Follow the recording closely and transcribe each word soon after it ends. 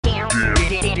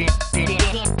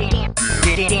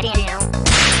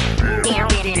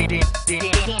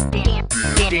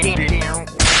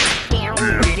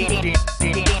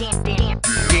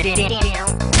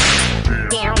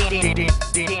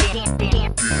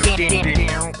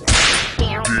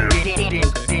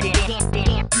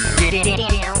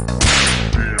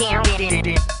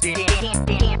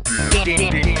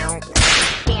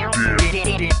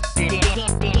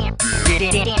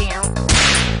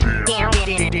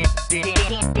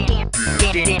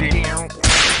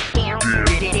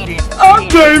I'm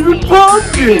David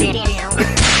Pumpkin!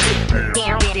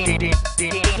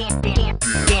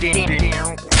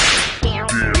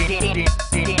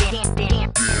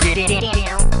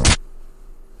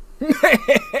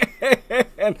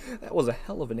 Man, that was a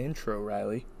hell of an intro,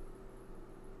 Riley.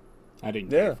 I didn't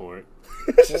pay for it.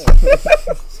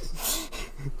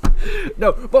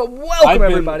 No, but welcome I've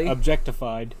been everybody.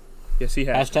 Objectified. Yes, he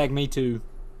has. Hashtag me too.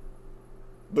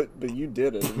 But you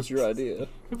did it. It was your idea.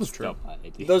 It was still my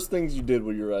idea. Those things you did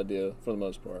were your idea for the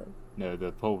most part. No,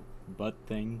 the whole butt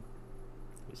thing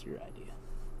was your idea.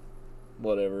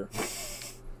 Whatever.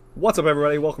 What's up,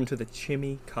 everybody? Welcome to the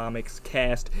Chimmy Comics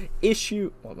Cast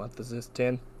issue. What month is this?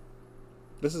 10.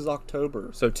 This is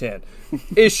October. So 10.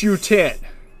 Issue 10.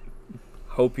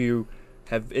 Hope you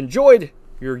have enjoyed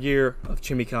your year of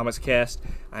Chimmy Comics Cast.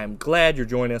 I am glad you're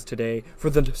joining us today for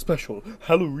the special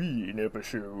Halloween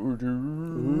episode.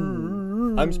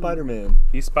 Ooh. I'm Spider-Man.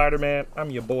 He's Spider-Man.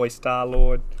 I'm your boy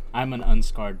Star-Lord. I'm an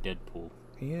unscarred Deadpool.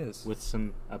 He is. With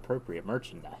some appropriate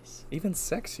merchandise. Even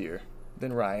sexier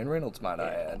than Ryan Reynolds, might I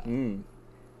add.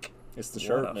 It's the What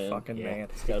shirt, a man. fucking man.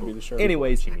 It's gotta be the shirt.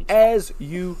 Anyways, as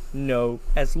you know,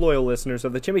 as loyal listeners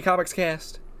of the Chimmy Comics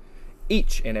Cast,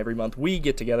 each and every month we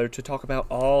get together to talk about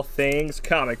all things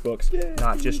comic books. Yay.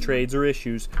 Not just trades or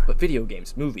issues, but video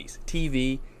games, movies,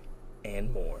 TV,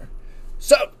 and more.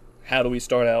 So, how do we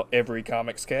start out every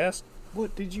comics cast?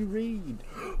 What did you read?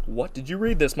 What did you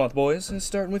read this month, boys? It's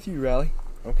starting with you, Riley.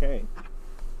 Okay.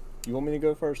 You want me to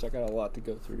go first? I got a lot to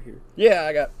go through here.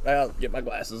 Yeah, I'll get my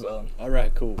glasses on.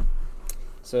 Alright, cool.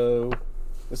 So,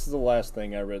 this is the last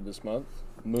thing I read this month.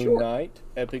 Moon Knight,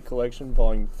 Epic Collection,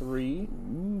 Volume 3.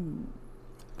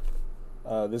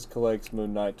 This collects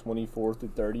Moon Knight 24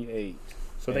 through 38.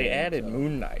 So they added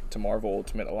Moon Knight to Marvel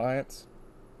Ultimate Alliance.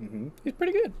 Mm-hmm. He's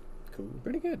pretty good. Cool.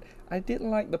 Pretty good. I didn't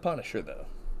like the Punisher, though.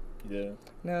 Yeah.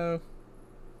 No.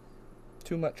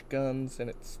 Too much guns, and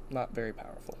it's not very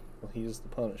powerful. Well, he is the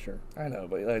Punisher. I know,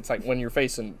 but it's like when you're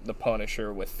facing the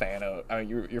Punisher with Thanos. I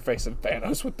mean, you're facing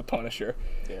Thanos with the Punisher.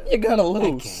 Yeah. You're gonna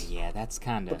lose. Okay, yeah, that's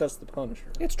kind of... But that's the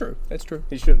Punisher. It's true. It's true.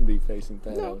 He shouldn't be facing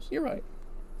Thanos. No, you're right.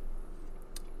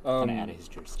 kind of out of his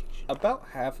jurisdiction. About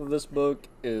half of this book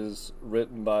is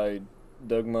written by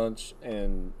Doug Munch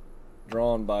and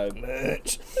drawn by Bill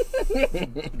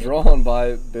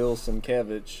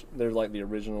Sienkiewicz. They're like the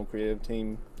original creative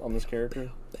team on this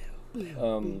character.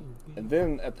 And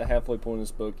then at the halfway point of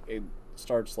this book, it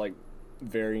starts like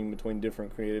varying between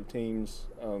different creative teams.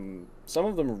 Some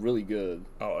of them are really good.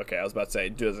 Oh, okay. I was about to say,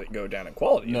 does it go down in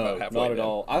quality? No, about halfway not at down?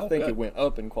 all. I think good. it went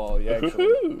up in quality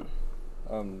actually.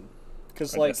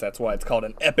 Because I guess that's why it's called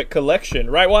an epic collection,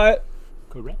 right, Wyatt?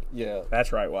 Correct. Yeah,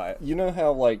 That's right, Wyatt. you know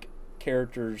how like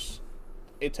characters,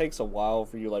 it takes a while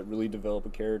for you to like really develop a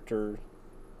character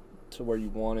to where you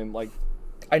want him. Like,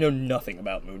 I know nothing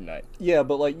about Moon Knight. yeah,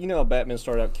 but like you know how Batman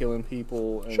started out killing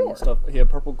people and Sure. stuff. He had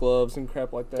purple gloves and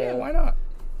crap like that. Yeah, why not?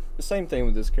 The same thing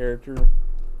with this character.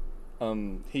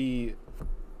 He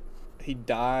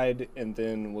died and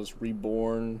then was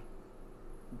reborn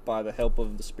by the help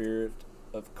of the spirit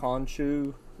of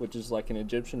Khonshu, which is like an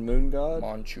Egyptian moon god.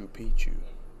 Machu Picchu.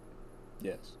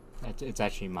 Yes, It's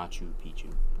actually Machu Picchu,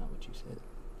 not what you said.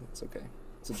 it's okay.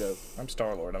 It's a joke. I'm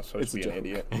Star-Lord. I'm supposed It's to a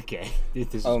be an joke. idiot. Okay,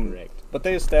 this is correct. But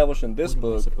they established in this What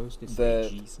am I book supposed to say,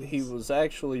 that Jesus? he was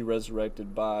actually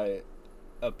resurrected by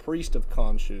a priest of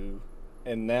Khonshu,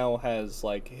 and now has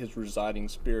like his residing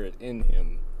spirit in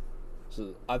him.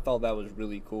 So I thought that was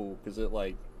really cool because it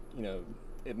like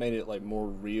it made it like more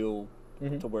real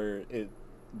to where it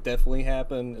definitely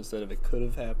happened instead of it could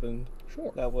have happened.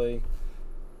 Sure. That way.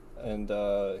 And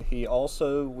he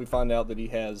also, we find out that he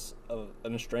has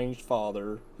an estranged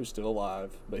father who's still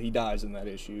alive, but he dies in that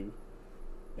issue.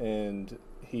 And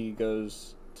he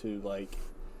goes to, like,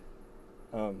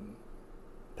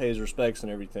 pay his respects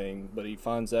and everything, but he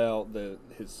finds out that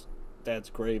his dad's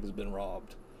grave has been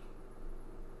robbed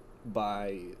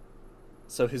by...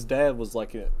 So his dad was,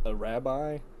 like, a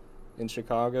rabbi in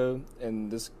Chicago, and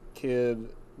this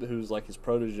kid who's, like, his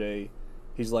protege...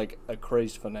 He's like a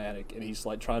crazed fanatic, and he's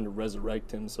like trying to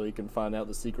resurrect him so he can find out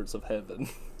the secrets of heaven.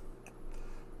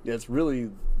 Yeah, it's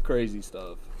really crazy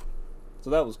stuff. So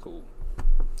that was cool.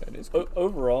 That is cool.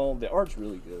 Overall, the art's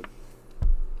really good.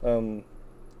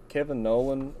 Kevin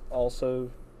Nolan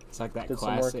also It's like that did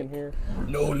some work classic. in here.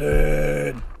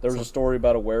 Nolan! There was a story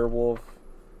about a werewolf.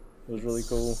 It was really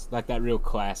cool. It's like that real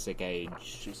classic age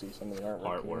Did you see some of the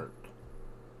artwork? artwork.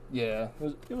 Yeah,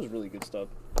 it was really good stuff.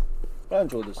 I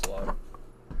enjoyed this a lot.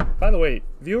 By the way,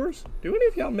 viewers, do any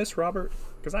of y'all miss Robert?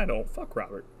 Because I don't. Fuck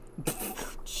Robert.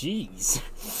 Jeez.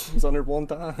 It's under one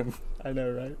time. I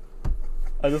know, right?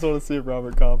 I just want to see if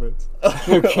Robert comments.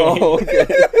 Oh,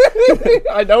 okay.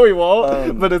 I know he won't,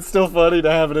 Um, but it's still funny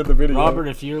to have it in the video. Robert,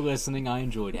 if you're listening, I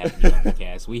enjoyed having you on the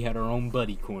cast. We had our own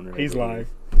buddy corner. He's over lying.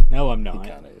 here. No, I'm not.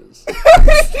 Kind of is.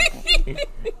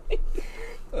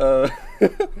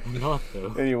 I'm not,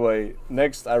 though. Anyway,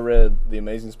 next I read The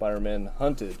Amazing Spider-Man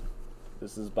Hunted.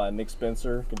 This is by Nick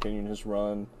Spencer, continuing his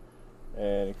run,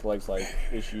 and it collects like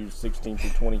issues 16 through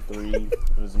 23 of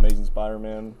his Amazing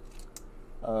Spider-Man.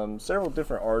 Several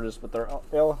different artists, but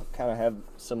they all kind of have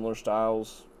similar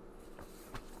styles.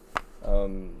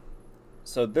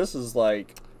 So this is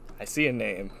like, I see a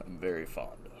name I'm very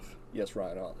fond of. yes,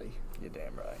 Ryan Otley. You're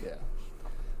damn right.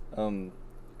 Yeah.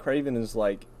 Craven is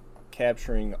like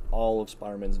capturing all of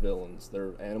Spider-Man's villains.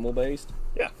 They're animal based,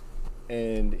 Yeah.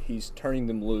 and he's turning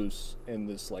them loose in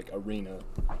this like arena.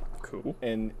 Cool.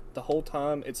 And the whole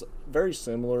time, it's very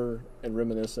similar and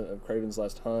reminiscent of Craven's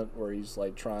Last Hunt, where he's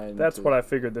like trying. That's to, what I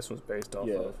figured this was based off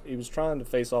Yeah, of. he was trying to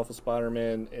face off with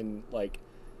Spider-Man, and like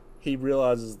he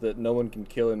realizes that no one can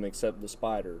kill him except the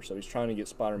Spider. So he's trying to get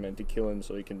Spider-Man to kill him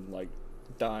so he can like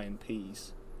die in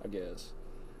peace, I guess.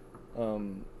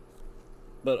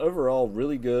 But overall,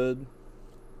 really good.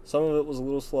 Some of it was a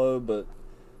little slow, but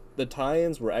the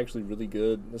tie-ins were actually really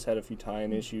good. This had a few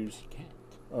tie-in issues.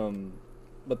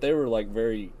 But they were like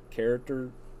very character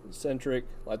centric.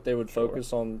 Like they would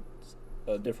focus on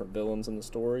different villains in the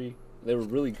story. They were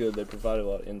really good. They provided a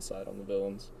lot of insight on the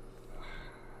villains.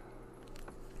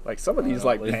 Like some of these Ryan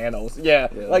like Otley. panels, yeah,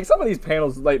 Yeah. like some of these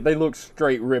panels, like they look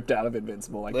straight ripped out of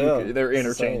Invincible. Like Yeah, they're it's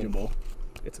the same. interchangeable.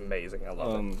 It's amazing. I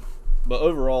love it. But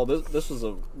overall, this was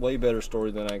a way better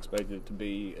story than I expected it to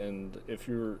be. And if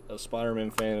you're a Spider-Man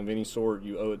fan of any sort,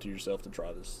 you owe it to yourself to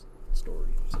try this story.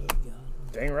 So,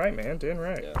 Dang right, man. Dang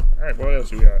right. Yeah. All right, what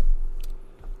else you got?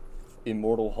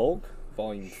 Immortal Hulk,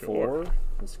 Volume Sure. 4.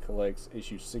 This collects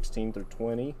issues 16 through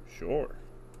 20. Sure.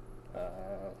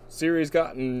 Series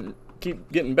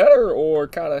keep getting better or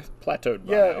kind of plateaued?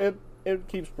 By Yeah, now? it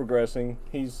keeps progressing.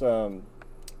 He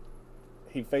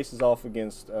faces off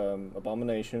against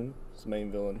Abomination, his main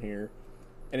villain here,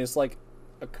 and it's like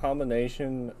a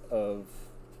combination of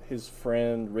his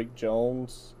friend Rick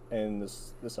Jones and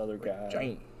this other guy.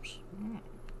 James.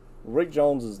 Rick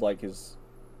Jones is like his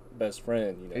best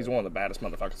friend. You know, He's one of the baddest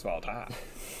motherfuckers of all time.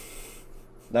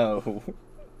 no,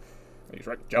 He's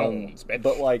Rick Jones, bitch.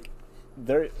 but like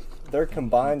they're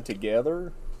combined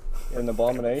together in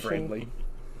Abomination. Friendly.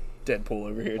 Deadpool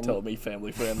over here telling me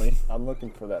family friendly. I'm looking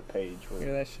for that page. Hear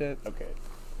Where, that shit? okay.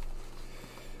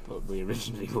 What we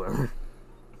originally were.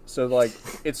 So like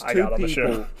it's I two got on the show.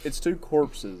 people, it's two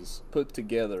corpses put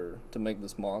together to make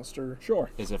this monster,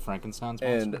 Sure. Is it Frankenstein's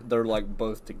monster? and they're like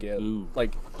both together. Ooh.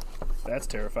 Like That's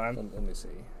terrifying. let me see.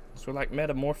 So like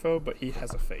Metamorpho, but he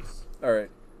has a face. All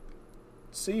right,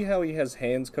 see how he has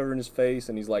hands covering his face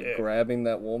and he's like Yeah. grabbing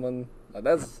that woman. Like,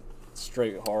 that's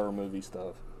straight horror movie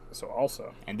stuff. So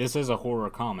also, And this is a horror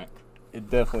comic. It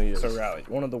definitely is. so Riley,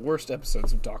 one of the worst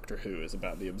episodes of Doctor Who is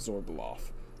about the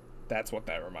Absorbaloff. That's what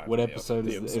that reminds What me episode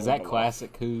of. is that?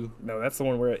 Classic Who? No, that's the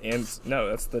one where it ends. No,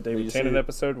 that's the you David see Tennant it?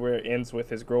 episode where it ends with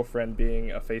his girlfriend being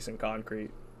a face in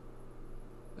concrete.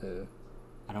 Yeah.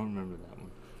 I don't remember that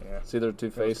one. Yeah. See, their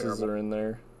two faces terrible. are in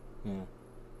there.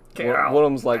 Yeah. One of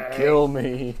them's like, "Kill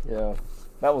me." Yeah,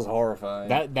 that was horrifying.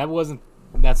 That wasn't.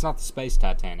 That's not the Space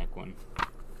Titanic one.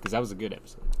 Because that was a good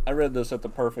episode. I read this at the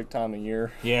perfect time of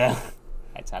year. Yeah.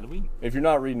 That's Halloween. If you're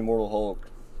not reading Immortal Hulk,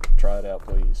 try it out,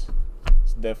 please.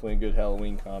 It's definitely a good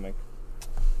Halloween comic.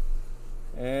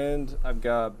 And I've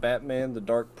got Batman: The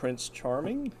Dark Prince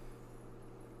Charming.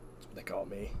 That's what they call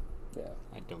me. Yeah.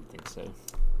 I don't think so.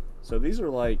 So these are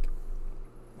like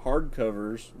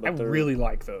hardcovers, I but really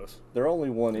like those. they're only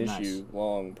one Nice. issue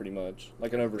long, pretty much,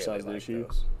 like an oversized Really like issue.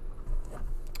 those.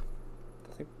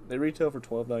 I think they retail for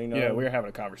 $12.99. Yeah, we were having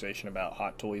a conversation about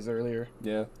hot toys earlier.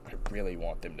 Yeah. I really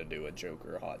want them to do a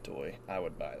Joker hot toy. I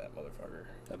would buy that motherfucker.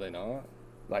 Have they not?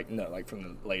 Like like from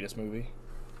the latest movie.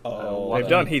 Oh, They've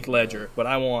done Heath Ledger, but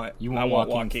I want You want I want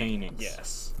Joaquin Joaquin Phoenix.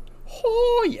 Yes.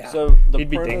 Oh yeah. So the he'd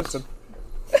be premise. dancing.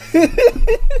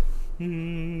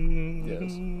 Yes.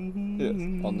 Yes.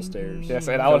 On the stairs. Yes,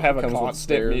 and I would have a Comes with constant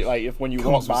stairs. like if when you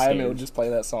Comes walk with by him, it stairs. would just play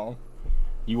that song.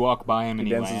 You walk by him and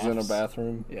He he dances laughs. in a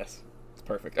bathroom. Yes, it's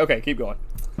perfect. Okay, keep going.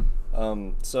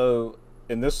 So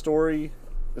in this story,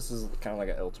 this is kind of like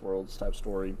an Elseworlds type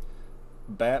story.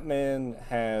 Batman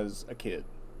has a kid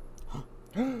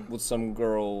with some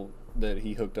girl that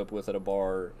he hooked up with at a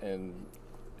bar, and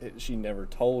she never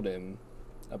told him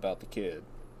about the kid.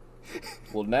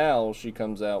 Well, now she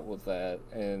comes out with that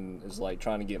and is like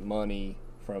trying to get money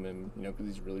from him, you know, because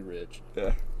he's really rich.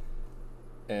 Yeah.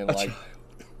 And A like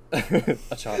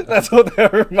a child. That's what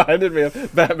that reminded me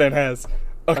of. Batman has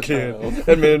a kid, child.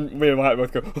 and me and Mike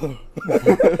both go.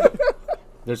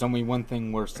 There's only one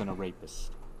thing worse than a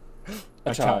rapist.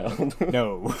 A child.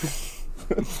 No.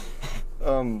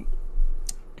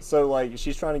 So like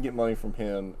she's trying to get money from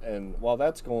him, and while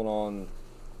that's going on,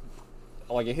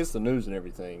 like it hits the news and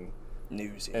everything,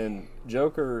 Newsy. and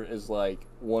Joker is like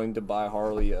wanting to buy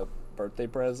Harley a birthday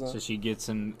present. So she gets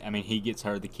him. I mean, he gets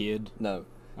her the kid. No,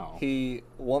 Oh. he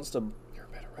wants to. You're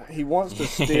a better writer. He wants to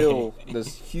steal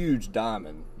this huge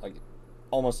diamond, like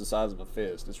almost the size of a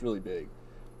fist. It's really big,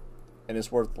 and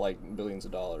it's worth like billions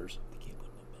of dollars. The kid would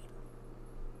have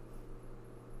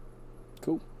been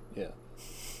Cool. Yeah.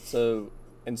 So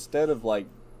instead of like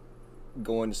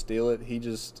going to steal it, he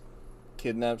just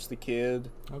kidnaps the kid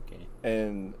better. Okay.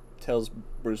 and tells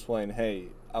Bruce Wayne, "Hey,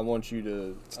 I want you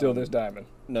to Steal this diamond,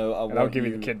 No, and I'll give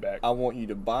you the kid back. I want you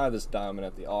to buy this diamond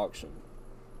at the auction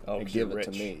Oh, and 'cause give you're it to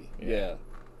rich. me." Yeah. Yeah.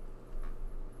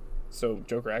 So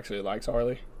Joker actually likes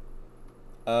Harley.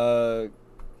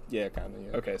 Yeah, kind of.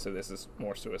 Yeah. Okay, so this is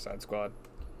more Suicide Squad.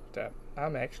 Tap.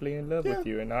 I'm actually in love Yeah. with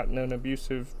you, and not in an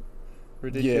abusive, Yeah,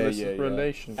 ridiculous yeah, yeah.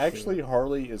 relationship. Actually,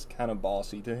 Harley is kind of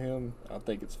bossy to him. I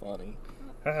think it's funny.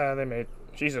 they made.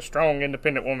 She's a strong,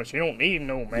 independent woman. She don't need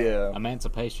no man. Yeah.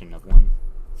 Emancipation of one.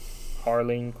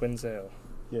 Harleen Quinzel.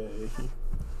 Yeah.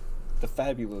 The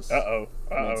fabulous Uh oh.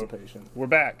 Emancipation. We're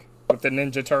back with the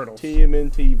Ninja Turtles.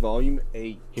 TMNT Volume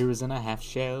 8. Heroes in a half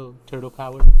shell. Turtle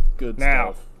power. Good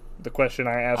Now, stuff. the question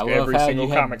I ask I love every how single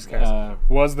you had, comics cast: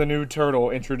 was the new turtle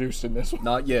introduced in this one?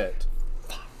 Not yet.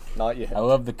 Not yet. I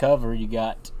love the cover. You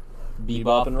got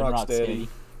Bebop and Rocksteady.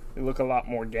 They look a lot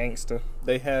more gangsta.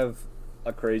 They have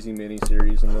a crazy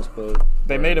mini-series in this book.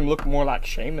 They where- made him look more like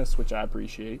Sheamus, which I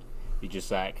appreciate. You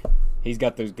just like, he's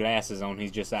got those glasses on.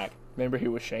 He's just like, Remember, he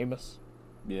was Sheamus.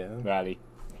 Yeah. Riley.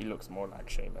 He looks more like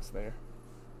Sheamus there.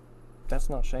 That's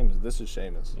not Seamus. This is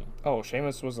Seamus. Yeah. Oh,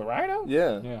 Sheamus was the Rhino?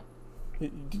 Yeah. Yeah.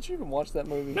 Did you even watch that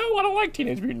movie? No, I don't like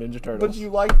Teenage Mutant Ninja Turtles. But you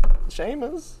like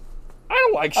Seamus? I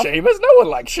don't like Sheamus. No one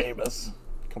likes Sheamus.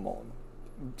 Come on.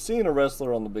 Seeing a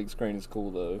wrestler on the big screen is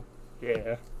cool, though.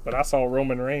 Yeah, but I saw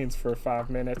Roman Reigns for 5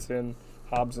 minutes in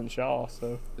Hobbs and Shaw,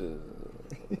 so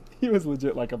he was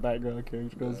legit like a background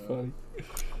character. It was funny.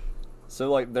 So,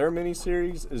 like, their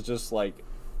miniseries is just, like,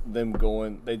 them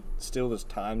going... They steal this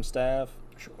time staff,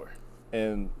 Sure.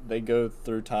 and they go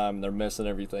through time, and they're messing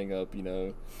everything up, you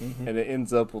know? Mm-hmm. And it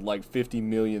ends up with, like, 50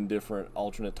 million different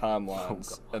alternate timelines,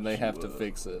 gosh, and they have to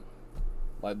fix it.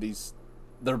 Like, these...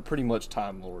 They're pretty much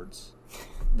Time Lords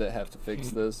that have to fix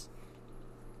this.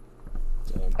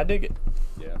 So, I dig it.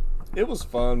 yeah. It was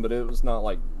fun, but it was not,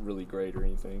 like, really great or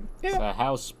anything. Yeah. So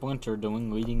how's Splinter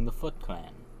doing leading the Foot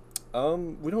Clan?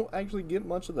 We don't actually get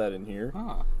much of that in here.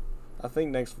 Huh. I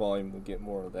think next volume we'll get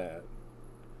more of that.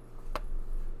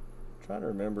 Trying to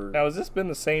remember. Now, has this been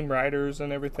the same writers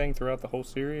and everything throughout the whole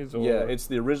series? Or? Yeah, it's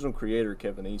the original creator,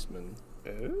 Kevin Eastman,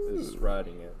 is Ooh.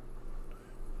 writing it.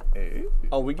 Ooh.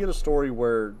 Oh, we get a story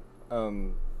where,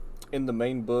 in the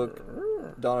main book,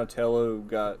 Donatello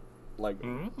got, like,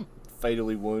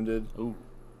 fatally wounded, Ooh.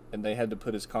 and they had to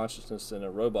put his consciousness in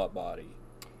a robot body.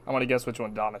 I want to guess which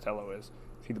one Donatello is.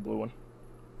 Is he the blue one?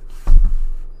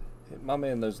 My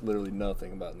man knows literally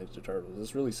nothing about Ninja Turtles.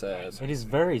 It's really sad. It is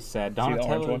very sad. he the orange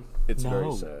Donatello. one? It's no.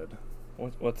 very sad.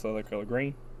 What's the other color?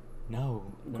 Green? No.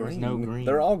 There's no green.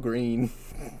 They're all green.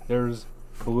 There's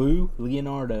blue,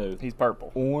 Leonardo. He's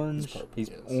purple. Orange. He's purple, He's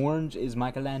yes. Orange is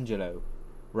Michelangelo.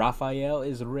 Raphael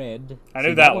is red. I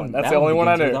knew that one. That's the only one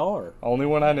I begins knew. with R. Only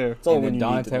one I knew. It's all And when then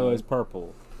you need to Donatello know. is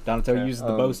purple. Donatello Okay. uses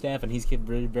the bow staff, and he's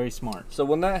very, very smart. So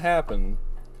when that happened,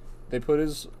 they put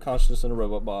his consciousness in a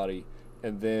robot body,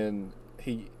 and then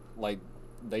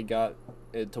they got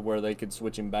it to where they could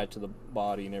switch him back to the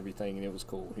body and everything, and it was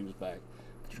cool. He was back.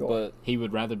 Sure. But He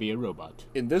would rather be a robot.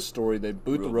 in this story, they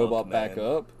boot the Robot robot back man.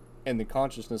 up, and the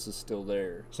consciousness is still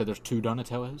there. So there's two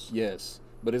Donatellos? Yes,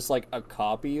 but it's like a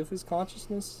copy of his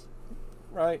consciousness,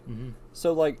 right? Mhm.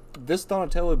 So like this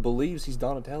Donatello believes he's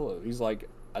Donatello. He's like,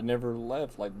 I never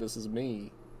left. Like this is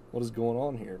me. What is going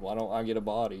on here? Why don't I get a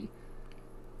body?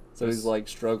 So he's This- like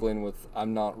struggling with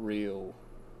I'm not real,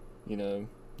 you know.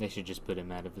 They should just put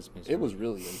him out of his misery. It was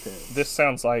really intense. This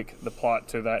sounds like the plot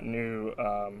to that new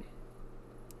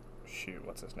shoot,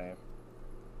 what's his name?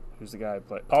 Who's the guy who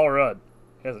played Paul Rudd?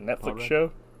 He has a Netflix Paul Rudd?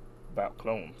 show about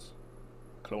clones.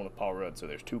 Clone of Paul Rudd, so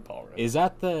there's 2 Paul Rudds. Is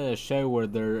that the show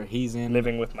where he's in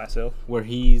Living with Myself? where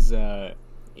he's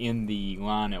in the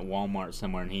line at Walmart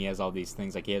somewhere and he has all these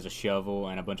things, like he has a shovel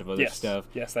and a bunch of other Yes. stuff?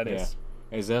 Yes, that is.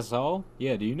 Is that all?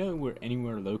 Yeah. Do you know where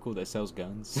anywhere local that sells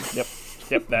guns?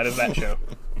 Yep, that is that show.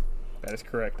 That is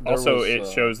correct. There Also, was, it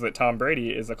shows that Tom Brady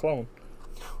is a clone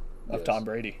of Yes. Tom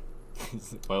Brady.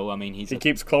 Well, I mean, he's He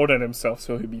keeps cloning himself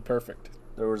so he'd be perfect.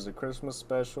 There was a Christmas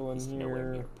special in nowhere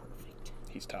near here. perfect.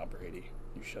 He's Tom Brady.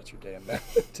 You shut your damn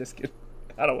mouth. Just kidding.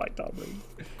 I don't like Tom Brady.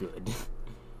 Good.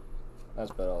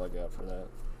 That's about all I got for that.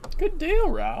 Good deal,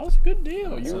 Rouse. Good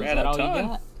deal. You So is ran that a all you ton.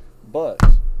 got?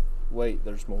 But wait,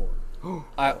 there's more.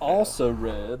 I also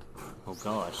read. Oh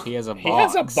gosh, he has a box. He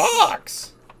has a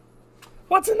box.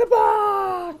 What's in the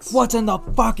box? What's in the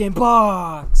fucking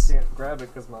box? Can't grab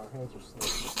it because my hands are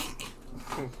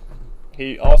slow.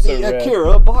 He also The read.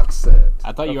 Akira box set.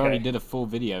 I thought you already Okay. did a full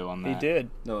video on that. He did,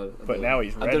 No, But now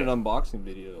he's I read did it. an unboxing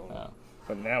video. On it. Oh.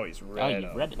 but now he's Oh, read. you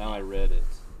read it. Now I read it.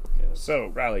 Yes. So,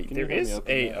 Riley, Can you there help me is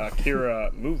open a that?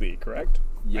 Akira movie, correct?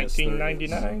 Yes, there is.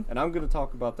 1999. And I'm going to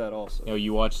talk about that also. Oh,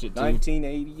 you watched it too?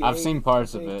 1988. I've seen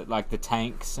parts of it, like the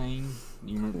tank scene.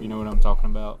 You know what I'm talking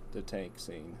about? The tank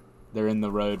scene. They're in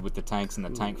the road with the tanks, and the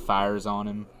tank fires on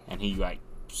him, and he like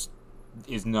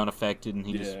is not affected, and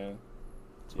he just. Yeah.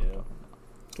 That's what I'm Yeah. talking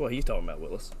about. Well, he's talking about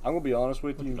Willis. I'm going to be honest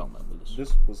with What are you you. talking about, Willis?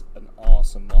 This was an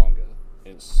awesome manga.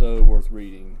 It's so worth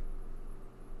reading.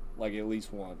 Like at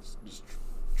least once. Just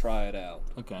try it out.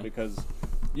 Okay. Because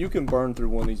you can burn through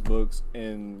one of these books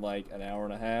in like an hour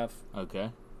and a half.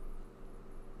 Okay.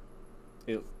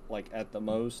 It like at the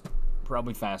most.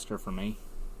 Probably faster for me.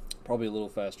 Probably a little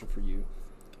faster for you.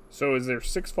 So, is there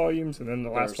 6 volumes, and then the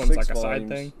There last are one's 6 like a side volumes.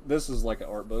 thing? This is like an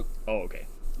art book. Oh, okay.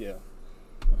 Yeah.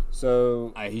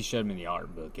 So He showed me the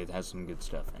art book. It has some good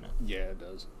stuff in it. yeah, it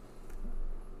does.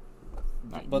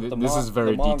 Like, But this is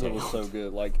very the manga detailed. was so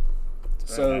good. Like,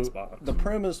 It's a so very nice box. the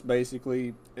premise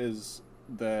basically is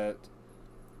that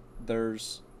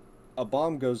there's a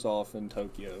bomb goes off in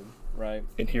Tokyo, right?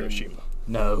 In Hiroshima.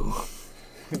 No.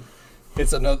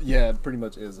 It's another. Yeah, it pretty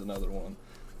much is another one.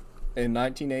 In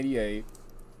 1988.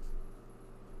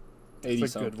 It's a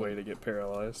 80-something. good way to get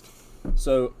paralyzed.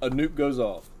 So a nuke goes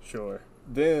off. Sure.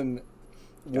 Then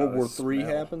World God, War the III smell. You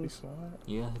happens. smell that?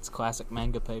 Yeah, it's classic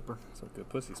manga paper. That's what good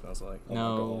pussy smells like. Oh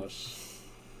No. my gosh.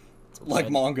 It's what Like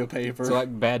bad- manga paper. It's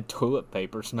like bad toilet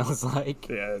paper smells like.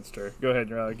 Yeah, that's true. Go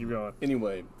ahead, Riley. Keep going.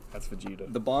 Anyway, That's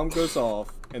Vegeta. the bomb goes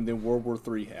off, and then World War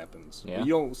III happens. Yeah. But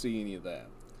you don't see any of that.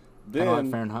 Kind of like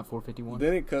Then, Fahrenheit 451.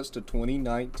 then it cuts to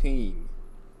 2019,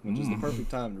 which is the Mm. perfect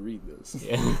time to read this.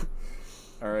 Yeah.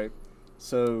 All right.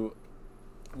 So,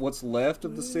 what's left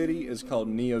of the city is called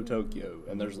Neo Tokyo,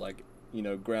 and there's like,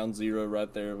 ground zero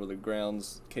right there where the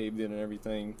ground's caved in and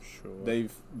everything. Sure.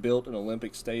 They've built an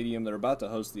Olympic stadium. They're about to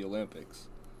host the Olympics.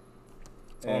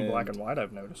 It's all in black and white,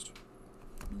 I've noticed.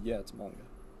 Yeah, it's manga.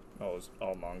 Oh, it's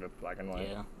all manga, black and white.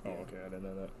 Yeah. Oh, okay. I didn't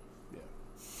know that.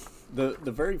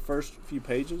 The very first few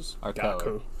pages. Our color.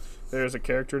 Gaku. There's a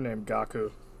character named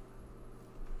Gaku.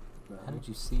 How did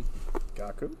you see?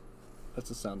 Gaku? That's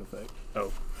a sound effect.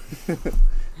 Oh.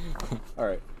 All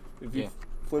right. If you Yeah.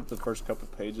 flip the first couple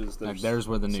pages, There's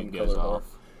where the some nuke goes colored art.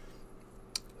 off.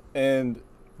 And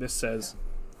This says,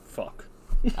 fuck.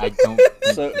 I don't.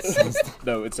 so, think it says that.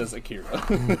 no, it says Akira.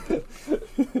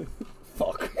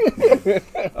 Fuck.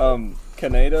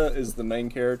 Kaneda is the main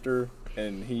character,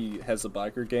 and he has a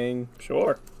biker gang.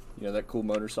 Sure. That cool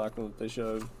motorcycle that they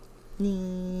showed.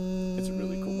 It's a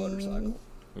really cool motorcycle.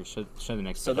 Here, show the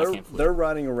next So page. I they're can't flip. they're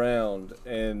riding around,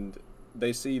 and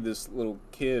they see this little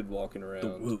kid walking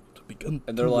around, and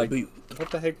they're like, "What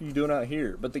the heck are you doing out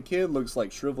here?" But the kid looks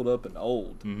like shriveled up and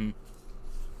old, Mm-hmm.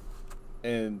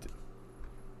 and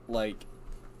like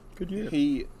Good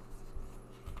year.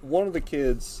 one of the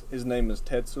kids, his name is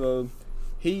Tetsuo.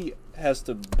 He has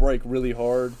to brake really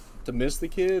hard to miss the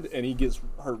kid, and he gets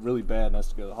hurt really bad and has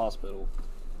to go to the hospital.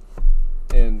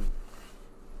 And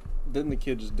then the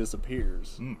kid just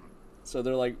disappears. Mm. So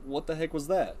they're like, "What the heck was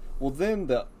that?" Well, then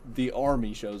the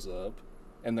army shows up,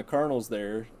 and the colonel's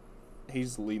there.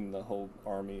 He's leading the whole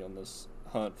army on this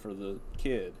hunt for the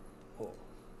kid.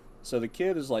 So the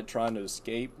kid is like trying to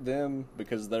escape them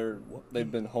because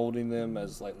they've been holding them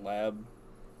as like lab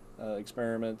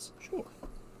experiments. Sure.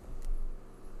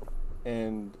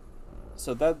 And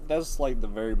so that's like the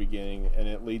very beginning, and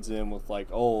it leads in with like,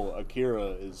 oh,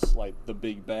 Akira is like the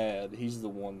big bad. He's the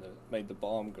one that made the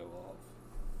bomb go off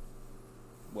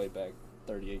way back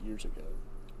 38 years ago.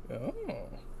 Oh,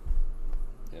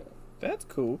 Yeah. that's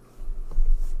cool.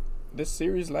 This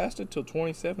series lasted till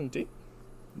 2017.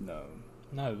 No.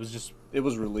 No, it was just It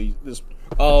was released this.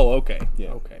 Oh, okay.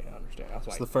 Yeah. Okay, I understand. I was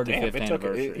It's like, the 35th damn, it took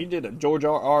anniversary. he did a George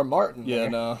R. Martin. Yeah, there.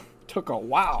 no. Took a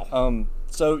while.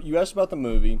 So you asked about the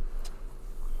movie.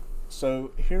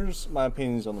 So here's my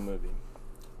opinions on the movie.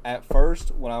 At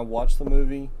first, when I watched the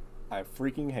movie, I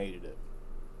freaking hated it.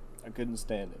 I couldn't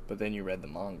stand it. But then you read the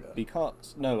manga.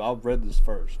 Because no, I read this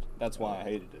first. That's why I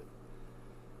hated it.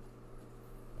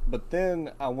 But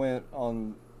then I went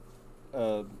on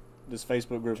this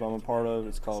Facebook group I'm a part of.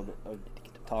 It's called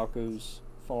Tacos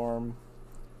Farm.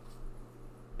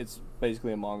 It's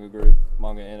basically a manga group,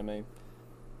 manga anime.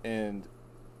 And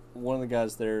one of the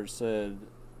guys there said,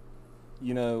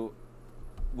 you know,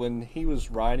 when he was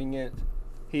writing it,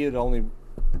 he had only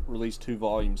released 2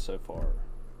 volumes so far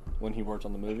when he worked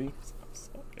on the movie.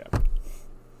 Yeah.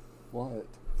 What?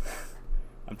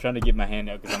 I'm trying to get my hand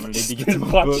out because I'm gonna need to get to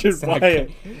my Watch books. it and I play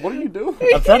can't- it. What are you doing?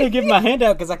 I'm trying to get my hand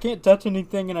out because I can't touch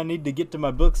anything, and I need to get to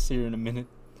my books here in a minute.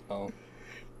 Oh.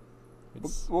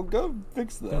 It's, Well, go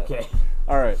fix that. okay.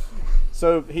 All right.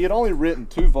 So he had only written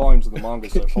 2 volumes of the manga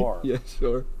so far, Yeah,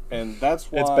 sure. and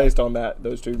that's why It's based on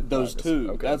those two. those mangas. 2.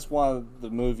 Okay. That's why the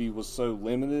movie was so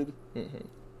limited. Mhm.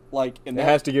 Like in It that,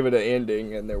 has to give it an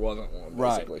ending, and there wasn't one.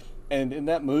 right. Basically. And in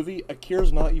that movie,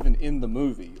 Akira's not even in the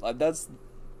movie. Like that's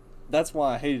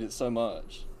why I hated it so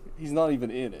much. He's not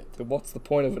even in it. So what's the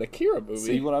point of an Akira movie?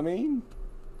 See what I mean?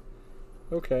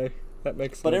 Okay, that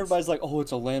makes sense. But everybody's like, "Oh,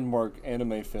 it's a landmark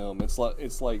anime film. It's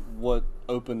like what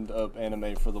opened up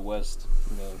anime for the West."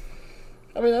 You know.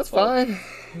 I mean, that's fine.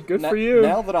 Good Now- for you.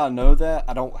 Now that I know that,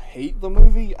 I don't hate the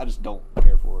movie. I just don't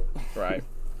care for it. Right.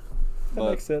 That But-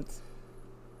 makes sense.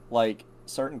 Like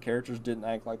certain characters didn't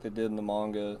act like they did in the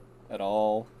manga at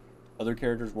all. Other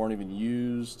characters weren't even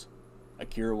used.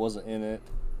 Akira wasn't in it.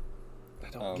 I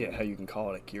don't get how you can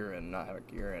call it Akira and not have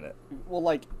Akira in it. Well,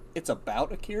 like it's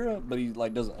about Akira, but he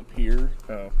like doesn't appear.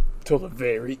 Oh. Till the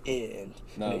very end.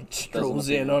 No, and he doesn't strolls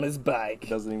in appear. on his bike.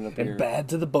 Doesn't even appear. And Bad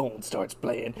to the Bone starts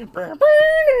playing. But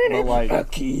like-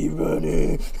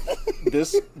 Akira.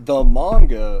 The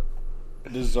manga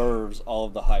deserves all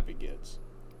of the hype it gets.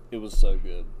 It was so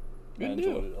good. I Good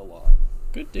enjoyed deal. it a lot.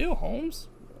 Good deal, Holmes.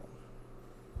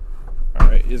 All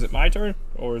right, is it my turn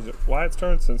or is it Wyatt's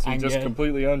turn? Since he I'm just good.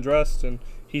 completely undressed and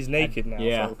he's naked now,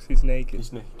 yeah. folks. He's naked.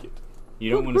 He's naked. You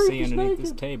don't Good want to see grief, he's underneath this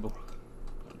naked. table.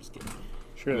 I'm just kidding.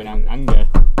 Sure. I mean, they I'm do. gonna.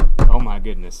 Oh my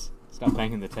goodness! Stop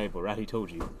banging the table. Right? He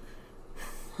told you.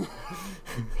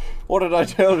 What did I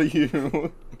tell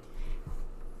you?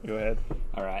 Go ahead.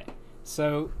 All right.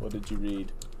 So What did you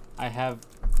read? I have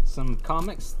some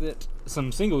comics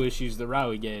some single issues that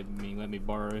Riley gave me. Let me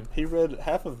borrow. He read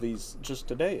half of these just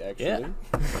today, actually.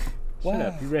 Shut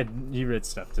up. You read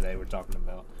stuff today. We're talking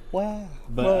about. Wow.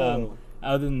 But Whoa.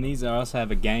 other than these, I also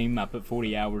have a game I put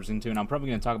 40 hours into, and I'm probably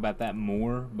going to talk about that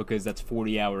more because that's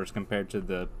 40 hours compared to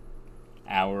the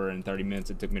hour and 30 minutes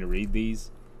it took me to read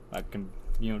these. I can,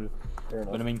 Fair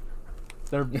enough. but I mean,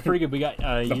 they're pretty good. We got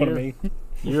Know what I mean?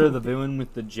 Year of the Villain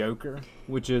with the Joker,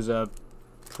 which is a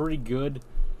pretty good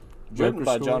Joker Written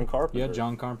by story. John Carpenter. Yeah,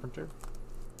 John Carpenter.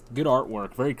 Good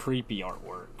artwork, very creepy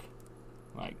artwork.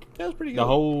 Like Yeah, it's pretty good. the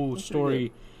whole That's pretty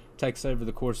story takes over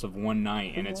the course of one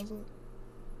night, Who and it's was it?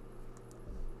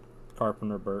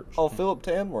 Carpenter Birch. Oh, Philip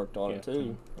Tan worked on it Yeah,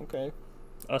 too. Okay.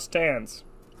 Us Tans.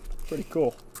 Pretty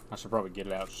cool. I should probably get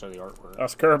it out to show the artwork.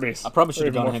 Us Kirby's. I probably should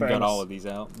have We're gone even ahead and got more all of these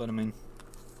out, but I mean,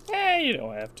 You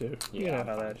don't have to. You Yeah, know I'm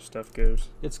how fine. that stuff goes.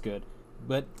 it's good.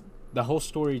 But the whole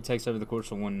story takes over the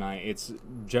course of one night. It's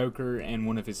Joker and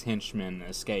one of his henchmen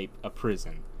escape a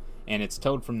prison, and it's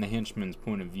told from the henchman's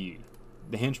point of view.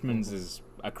 The henchman's is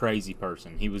a crazy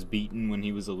person. He was beaten when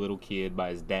he was a little kid by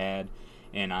his dad,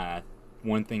 and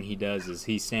one thing he does is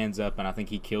he stands up and I think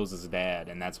he kills his dad,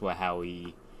 and that's how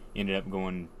he ended up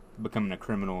becoming a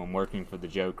criminal and working for the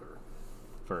Joker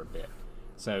for a bit.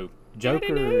 So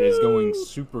Joker is going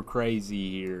super crazy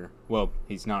here. Well,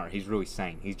 he's not. He's really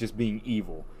sane. He's just being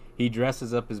evil. He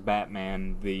dresses up as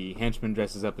Batman. The henchman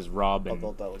dresses up as Robin. I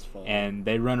thought that was fun. And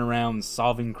they run around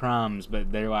solving crimes,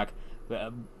 but they're like,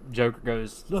 Joker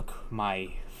goes, "Look,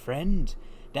 my friend,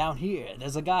 down here,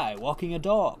 there's a guy walking a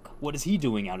dog. What is he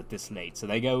doing out at this late?" So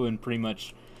they go and pretty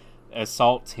much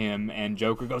assault him, and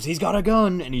Joker goes, "He's got a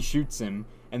gun," and he shoots him.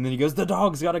 And then he goes, "The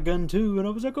dog's got a gun too," and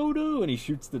I was like, "Oh no!" And he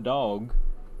shoots the dog,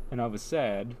 and I was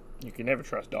sad. You can never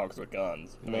trust dogs with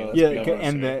guns. I mean, No, let's Yeah, be honest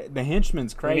and here. the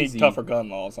henchman's we crazy. need tougher gun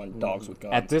laws on dogs with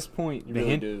guns. At this point, you the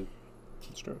really do.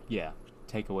 It's true. yeah,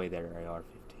 take away their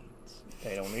AR-15s.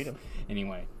 They don't need them.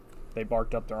 Anyway, They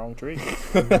barked up their own tree.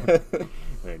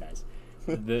 very nice.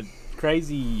 The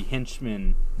crazy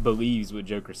henchman believes what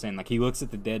Joker's saying. Like, he looks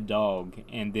at the dead dog,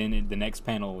 and then in the next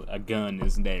panel, a gun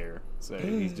is there. So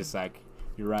he's just like,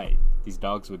 you're right. These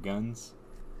dogs with guns,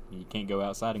 you can't go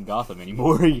outside in Gotham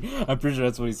anymore. I'm pretty sure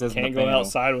that's what he says in Can't the go panel.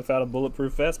 outside without a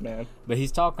bulletproof vest, man. But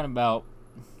he's talking about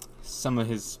some of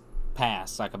his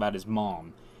past, like about his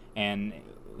mom. And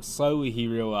slowly he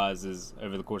realizes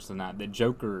over the course of the night that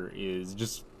Joker is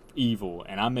just evil.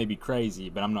 And I may be crazy,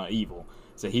 but I'm not evil.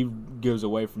 So he goes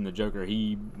away from the Joker.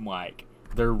 He, like,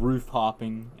 they're roof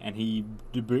hopping, and he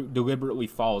deliberately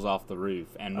falls off the roof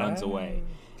and runs away.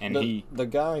 And the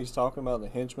guy he's talking about, the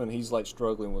henchman, he's like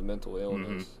struggling with mental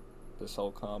illness. This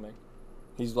whole comic,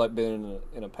 he's like been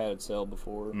in a padded cell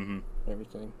before.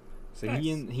 Everything. So Nice.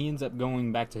 he ends up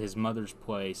going back to his mother's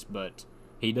place, but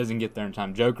he doesn't get there in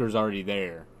time. Joker's already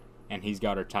there, and he's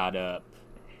got her tied up.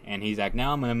 And he's like,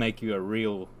 now I'm going to make you a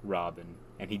real Robin.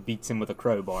 And he beats him with a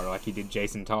crowbar like he did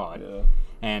Jason Todd. Yeah.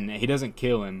 And he doesn't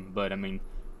kill him, but, I mean,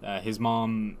 his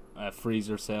mom frees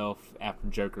herself after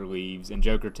Joker leaves. And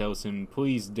Joker tells him,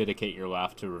 please dedicate your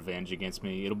life to revenge against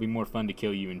me. It'll be more fun to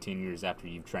kill you in 10 years after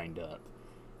you've trained up.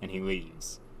 And he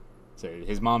leaves. So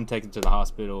his mom takes him to the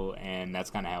hospital, and that's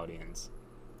kind of how it ends.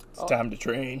 It's time to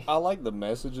train. I like the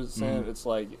message it's sent. It's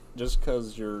like, just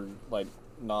because you're like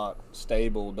not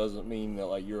stable doesn't mean that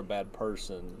like you're a bad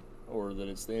person or that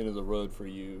it's the end of the road for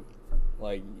you.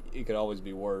 Like, it could always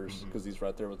be worse because he's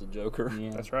right there with the Joker.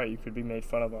 Yeah. That's right. You could be made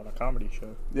fun of on a comedy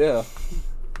show. Yeah.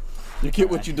 You get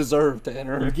what you deserve,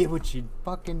 Tanner. You get what you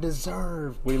fucking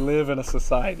deserve. We live in a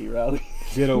society, Riley.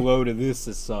 Get a load of this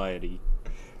society.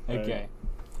 Right. Okay.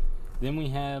 Then we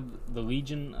have the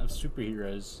Legion of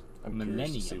Superheroes. I'm curious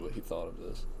Millennium. to see what he thought of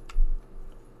this.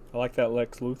 I like that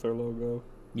Lex Luthor logo.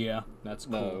 Yeah, that's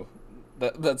cool.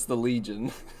 No. That's the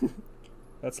Legion.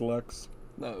 That's Lex.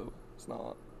 No, it's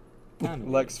not. Kind of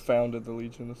Lex founded the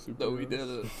Legion of Superheroes. No, he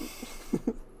didn't.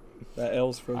 That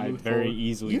L's for I Luthor. very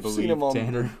easily You've believe seen him on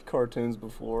Tanner. cartoons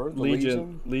before. The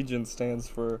Legion. Legion stands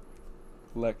for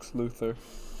Lex Luthor.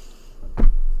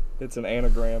 It's an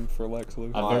anagram for Lex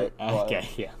Luthor. Right. Okay,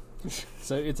 yeah.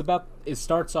 So it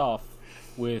starts off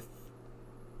with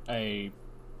a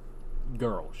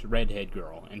girl, redhead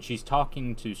girl, and she's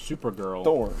talking to Supergirl.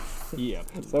 Thorn. Yeah,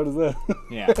 So does that.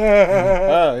 yeah.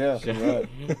 Oh, yeah. You're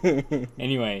right.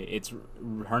 Anyway,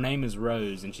 her name is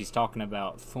Rose, and she's talking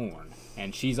about Thorn,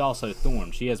 and she's also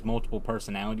Thorn. She has multiple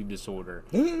personality disorder,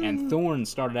 and Thorn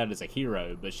started out as a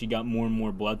hero, but she got more and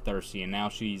more bloodthirsty, and now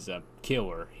she's a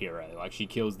killer hero. Like, she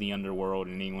kills the underworld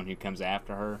and anyone who comes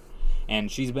after her, and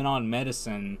she's been on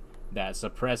medicine that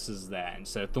suppresses that, and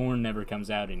so Thorn never comes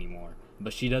out anymore.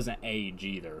 But she doesn't age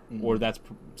either, or that's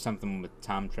something with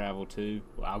time travel too.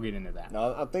 Well, I'll get into that.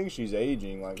 No, I think she's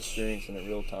aging, like experiencing it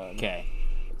real time. Okay.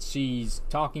 She's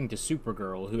talking to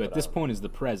Supergirl, who at this point is the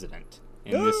president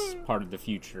in this part of the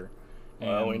future.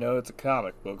 Well, we know it's a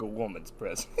comic book. A woman's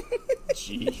president.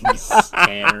 Jeez,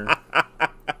 Tanner.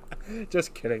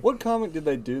 Just kidding. What comic did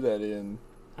they do that in?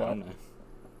 I don't know.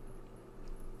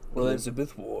 Were they,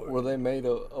 Elizabeth Ward. where they made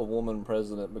a woman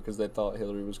president because they thought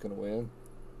Hillary was going to win in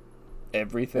the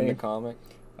Everything. comic?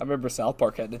 I remember South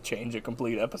Park had to change a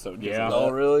complete episode. just Yeah. for Oh,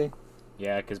 that. really?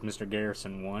 Yeah, because Mr.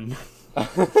 Garrison won.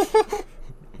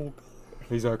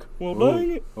 He's like, Well, oh,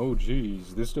 dang it. oh,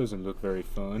 geez, this doesn't look very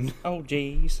fun. Oh,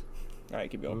 jeez. All right,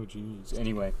 keep Oh, going. jeez.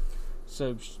 Anyway,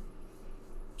 so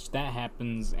that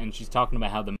happens, and she's talking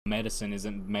about how the medicine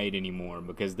isn't made anymore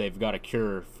because they've got a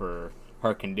cure for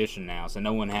her condition now, so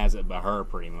no one has it but her,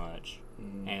 pretty much.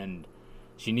 And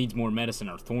she needs more medicine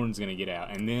or Thorn's going to get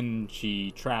out. And then she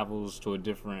travels to a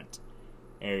different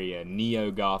area.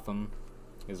 Neo Gotham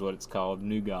is what it's called,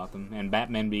 New Gotham. And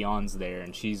Batman Beyond's there,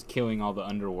 and she's killing all the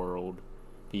underworld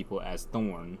people as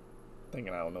Thorn.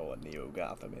 Thinking I don't know what Neo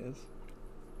Gotham is.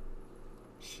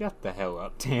 Shut the hell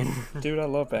up, Tanner. Dude, I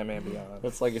love Batman Beyond.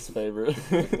 That's like his favorite.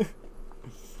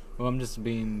 Well, I'm just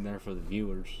being there for the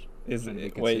viewers. Is And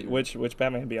it? be Wait, considerate. which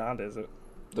Batman Beyond is it?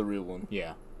 The real one.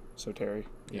 Yeah, So Terry.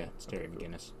 yeah, it's Terry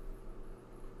McGinnis.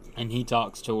 And he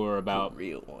talks to her about...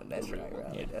 real one. That's The real right, one.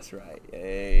 right. Yeah. That's right.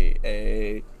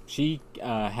 Hey. She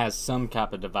has some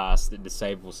type of device that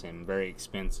disables him, very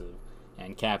expensive,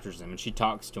 and captures him. And she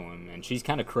talks to him, and she's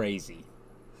kind of crazy.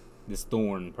 This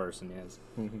Thorn person is.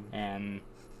 And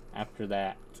after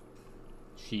that,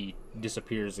 she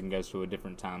disappears and goes to a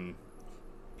different time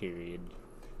period.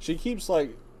 She keeps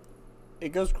like, it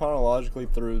goes chronologically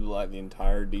through like the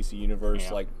entire DC universe.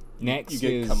 Yeah. Like Next you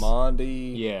get is...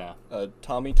 Kamandi, Yeah.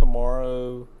 Tommy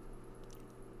Tomorrow.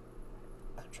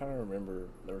 I'm trying to remember.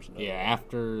 There was another. Yeah, one.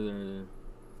 after...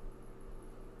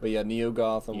 But yeah, Neo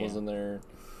Gotham was Yeah. in there.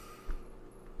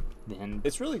 then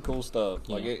It's really cool stuff.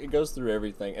 Like Yeah. it goes through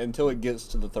everything until it gets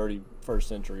to the 31st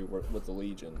century with the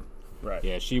Legion. Right.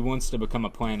 yeah, she wants to become a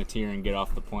planeteer and get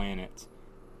off the planet.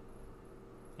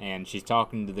 And she's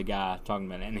talking to the guy, talking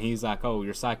about it, and he's like, "Oh,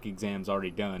 your psych exam's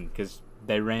already done," because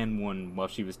they ran one while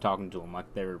she was talking to him,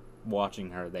 like they were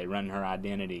watching her. They run her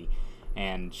identity,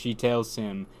 and she tells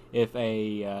him, "If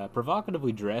a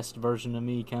provocatively dressed version of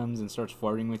me comes and starts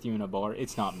flirting with you in a bar,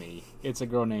 it's not me. It's a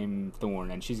girl named Thorn,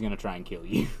 and she's gonna try and kill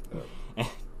you."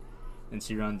 And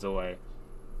she runs away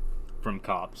from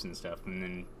cops and stuff. And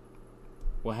then,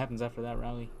 what happens after that,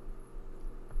 Riley?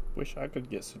 Wish I could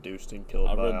get seduced and killed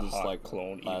I by read a this hot like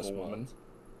clone last evil woman. month.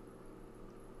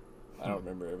 I don't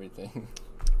remember everything.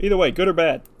 Either way, good or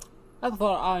bad. I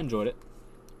thought I enjoyed it.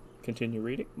 Continue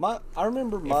reading. I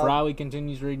remember If my Riley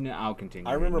continues reading it, I'll continue.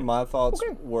 I remember reading my thoughts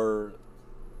Okay. were,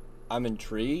 I'm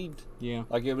intrigued. it. Yeah,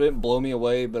 Like it didn't blow me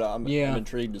away, but I'm Yeah.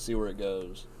 intrigued to see where it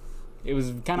goes. it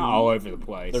was kind of all over the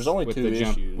place. There's only with 2 the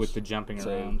issues, with the jumping so-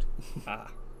 around.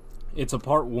 Ah. It's a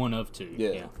part 1 of 2.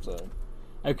 Yeah. So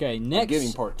Okay, I'm next,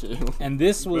 getting part 2. and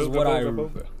this was Booga, what booga,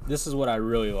 booga. this is what I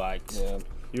really liked. Yeah.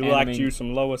 You And, liked I mean, you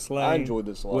some Lois Lane. I enjoyed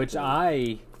this a lot. Which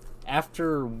too.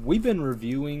 after we've been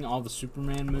reviewing all the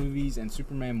Superman movies and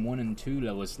Superman 1 and 2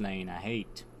 Lois Lane, I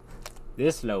hate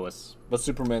this Lois. But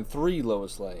Superman 3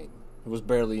 Lois Lane, who was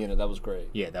barely in it, that was great.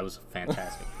 Yeah, that was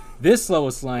fantastic. This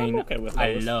Lois Lane, okay with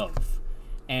I Lois. love.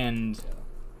 And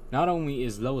not only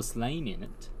is Lois Lane in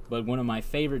it, but one of my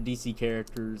favorite DC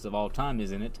characters of all time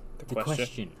is in it. The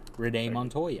Question. Renee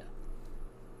Montoya.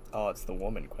 Oh, it's the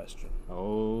woman question.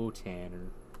 Oh, Tanner.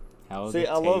 How See, the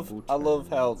I love table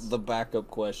how turns. the backup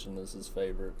question is his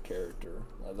favorite character.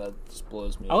 That just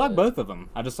blows me I like away. both of them.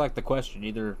 I just like the Question,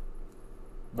 either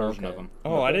version of Okay. them.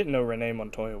 Oh, I Okay. didn't know Renee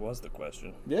Montoya was the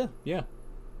question. Yeah, Yeah.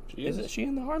 she Isn't she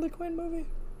in the Harley Quinn movie?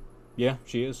 Yeah,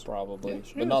 she is. Probably, Yeah,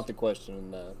 she but is. not the question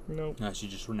in that. No. No, she's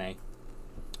just Renee.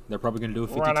 They're probably going to do a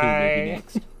 52 Renee. movie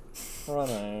next.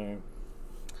 Right.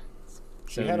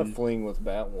 She So- had a fling with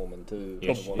Batwoman too.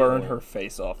 Yeah, at she She'll one burn point. her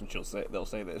face off, and they'll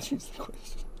say that she's the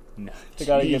question. No. They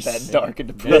gotta get that Jeez. dark and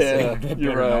They depressing. Yeah, better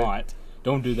you're right. not.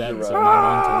 Don't do that. You're to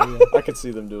right. Superman Montoya. I could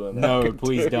see them doing that. No,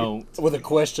 please don't. With a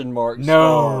question mark.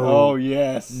 No. Oh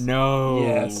yes. No.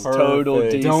 Yes. Perfect. Total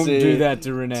DC. Don't do that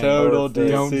to Renee. Total Perfect.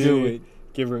 DC. Don't do it.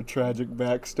 Give her a tragic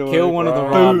backstory. Kill one of the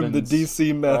Boom, Robins. the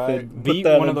DC method. Right. Put Beat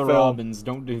that one in of the film. Robins.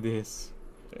 Don't do this.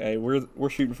 Hey, we're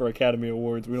shooting for Academy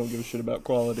Awards. We don't give a shit about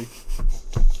quality.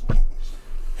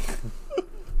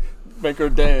 Make her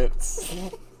dance.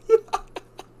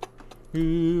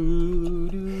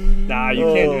 Nah, you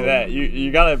can't do that.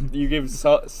 You give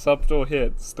subtle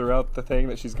hints throughout the thing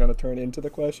that she's gonna turn into the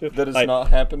question. That is Like, not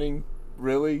happening.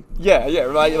 Really? Yeah,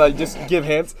 like just give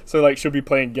hints. So like she'll be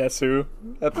playing Guess Who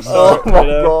at the Oh start. my you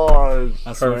know? gosh.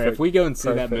 I swear, Perfect. if we go and see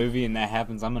that Perfect. movie and that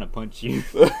happens, I'm gonna punch you.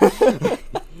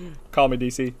 Call me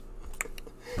DC.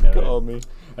 No. Call me.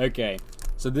 Okay,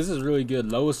 so this is really good.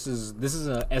 This is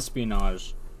a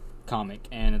espionage comic,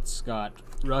 and it's got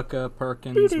Rucka,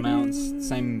 Perkins, Mounts,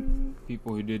 same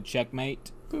people who did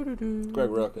Checkmate. Greg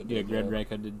Rucka. Yeah, Greg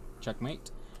Rucka did Checkmate,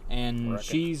 and Rucka.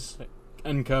 she's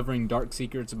uncovering dark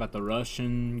secrets about the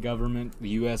Russian government, the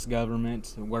U.S.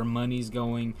 government, where money's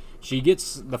going. She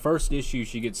gets the first issue.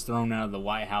 She gets thrown out of the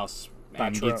White House By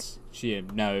and Trump.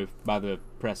 by the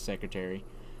press secretary.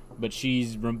 But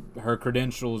her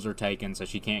credentials are taken, so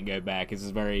she can't go back. It's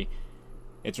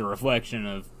a reflection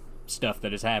of stuff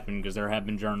that has happened, because there have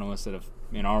been journalists that have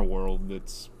in our world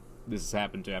this has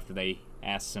happened to after they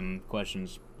asked some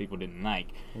questions people didn't like.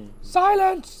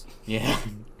 Silence. Yeah.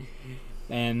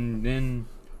 And then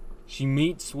she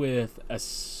meets with a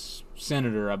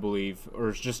senator, I believe, or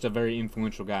it's just a very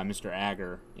influential guy, Mr.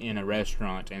 Agar, in a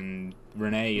restaurant, and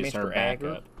Renee is her Mr. Agar?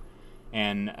 backup.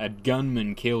 And a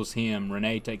gunman kills him.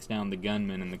 Renee takes down the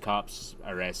gunman, and the cops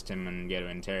arrest him and go to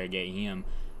interrogate him.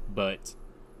 But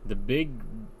the big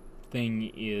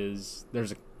thing is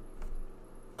there's a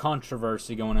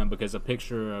controversy going on because a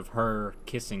picture of her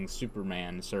kissing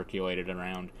Superman circulated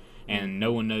around, and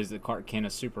no one knows that Clark Kent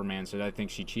is Superman, so they think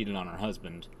she cheated on her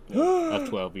husband of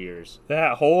 12 years.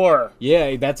 That whore.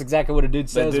 Yeah, that's exactly what a dude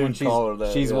says dude when call her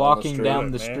that, she's yeah, on the walking street.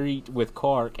 down the Man. street with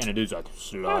Clark, and a dude's like,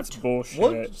 That's slut. bullshit.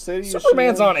 What city is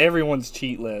Superman's she in? on everyone's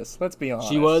cheat list. Let's be honest.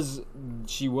 She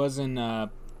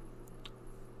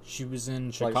was in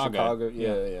Like Chicago.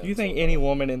 Yeah. Do you think any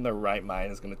woman in their right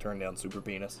mind is going to turn down Super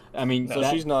Penis? I mean, So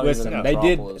she's not even listen. in They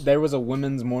did. Metropolis. There was a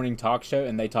women's morning talk show,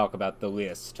 and they talk about the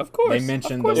list. Of course, they of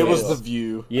mentioned course the It was list. The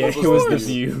View. Yeah, It it was The course.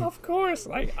 View. Of course.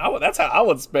 Like that's how I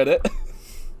would spit it.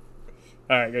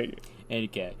 All right, good.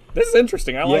 Okay. This is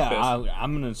interesting. I like this.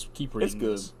 I'm gonna keep reading. It's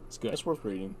good. This. It's good. It's worth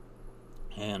reading.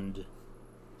 And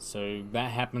So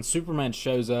that happens. Superman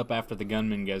shows up after the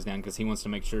gunman goes down because he wants to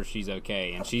make sure she's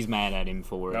okay, and she's mad at him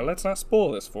for Now it. let's not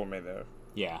spoil this for me though.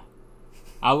 Yeah.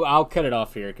 I'll cut it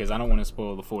off here because I don't want to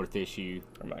spoil the 4th issue.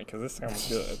 Because this sounds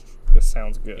good. This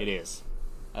sounds good. It is.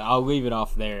 I'll leave it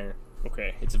off there.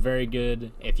 Okay. It's very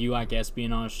good. If you like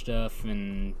espionage stuff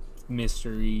and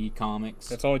mystery comics.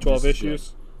 It's only 12 this is good.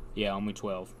 issues? Yeah, only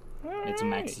 12. It's a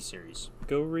Alright. maxi series.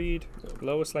 Go read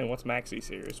Lois Lane. What's Maxi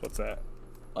series? What's that?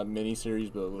 A mini series,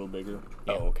 but a little bigger.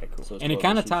 Oh, okay, cool. So it's And it 12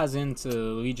 kind of issues. ties into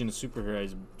Legion of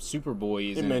Superheroes.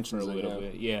 Superboy is It in it for mentions a it, little yeah.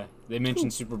 bit. Yeah, they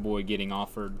mentioned Superboy getting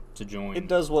offered to join. It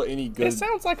does what any good. It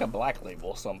sounds like a Black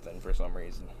Label something for some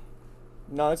reason.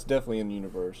 No, it's definitely in the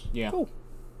universe. Yeah. Cool.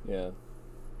 Yeah.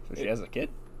 So she has a kid?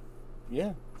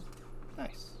 Yeah.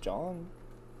 Nice. John.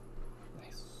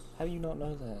 Nice. How do you not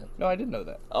know that? No, I didn't know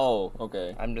that. Oh,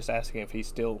 okay. I'm just asking if he's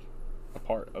still a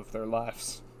part of their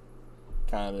lives.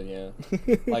 Kinda,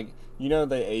 yeah. Like, you know,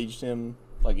 they aged him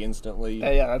like instantly.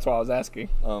 Yeah, that's why I was asking.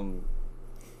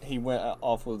 He went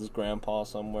off with his grandpa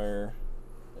somewhere,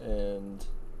 and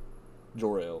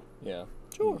Jor-El, yeah.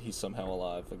 Sure. He's somehow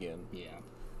alive again. Yeah.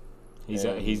 He's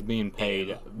And he's being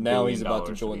paid. Now $1 he's about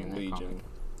to billion join be in the that Legion. comic.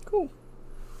 Cool.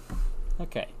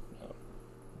 Okay.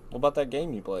 What about that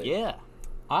game you played? Yeah.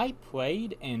 I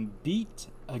played and beat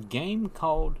a game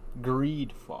called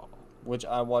Greedfall. Which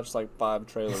I watched like 5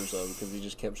 trailers of because he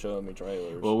just kept showing me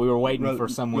trailers. Well, we were waiting for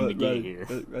someone to get here.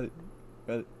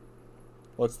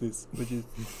 What's this?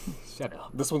 Shut up.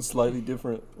 This one's slightly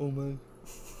different. Oh my.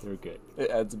 They're good.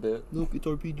 It adds a bit. Look, it's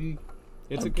RPG.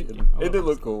 It's I'm a good kidding. game. I It love did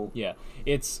look cool. Yeah,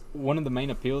 it's one of the main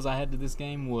appeals I had to this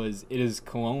game was it is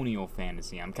colonial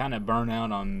fantasy. I'm kind of burnt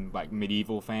out on like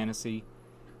medieval fantasy,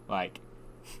 like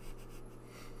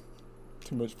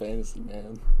Too much fantasy,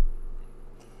 man.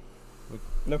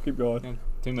 No, keep going.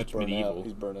 too much Burnt medieval. out.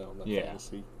 He's burnt out on that Yeah.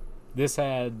 fantasy. This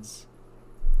adds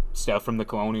stuff from the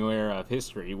colonial era of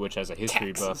history, which as a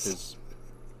history buff Taxes. is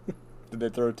Did they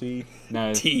throw tea?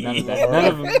 no Tea. none of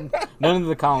that. None of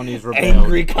the colonies rebelled.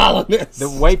 Angry colonists.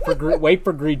 Wait for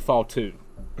Greedfall 2,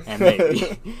 and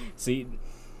maybe see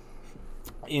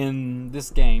in this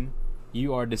game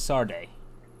you are Desarde,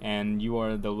 and you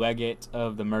are the legate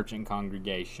of the merchant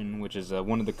congregation, which is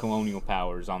one of the colonial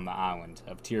powers on the island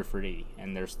of Tirfredi,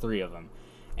 and there's 3 of them.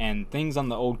 And things on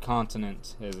the old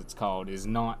continent, as it's called, is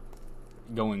not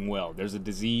going well. There's a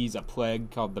disease, a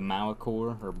plague called the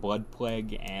Malachor, or blood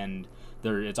plague, and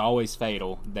it's always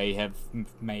fatal. They have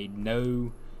made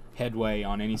no headway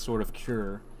on any sort of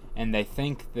cure, and they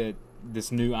think that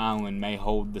this new island may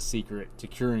hold the secret to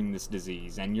curing this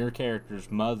disease, and your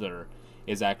character's mother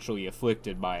is actually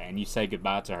afflicted by it, and you say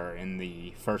goodbye to her in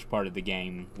the first part of the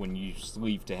game when you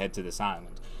leave to head to this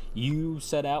island. You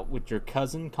set out with your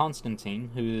cousin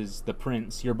Constantine, who is the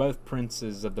prince. You're both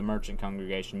princes of the merchant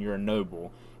congregation. You're a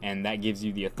noble, and that gives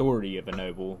you the authority of a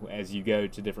noble as you go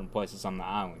to different places on the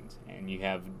island, and you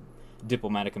have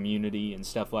diplomatic immunity and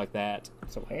stuff like that.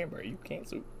 So, Amber, you can't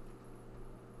sue.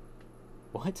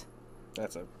 What?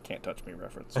 That's a can't touch me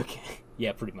reference. Okay.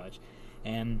 Yeah, pretty much.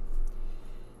 And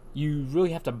you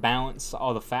really have to balance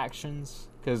all the factions,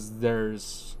 because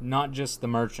there's not just the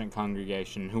merchant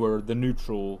congregation, who are the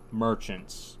neutral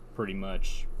merchants, pretty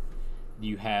much.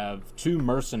 You have 2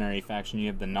 mercenary factions. You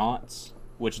have the Knots,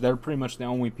 which they're pretty much the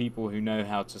only people who know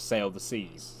how to sail the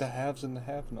seas. The haves and the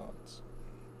have-nots.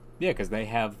 Yeah, because they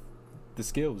have the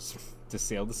skills to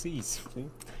sail the seas. See?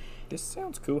 This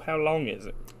sounds cool. How long is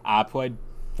it? I played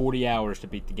 40 hours to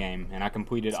beat the game, and I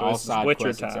completed So all this is side Witcher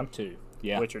quests time. except 2.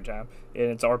 Yeah. Witcher time. And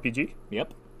it's RPG?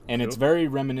 Yep. And it's Cool. very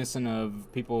reminiscent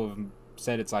of, people have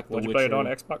said it's like The Would you Witcher. play it on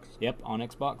Xbox? Yep, on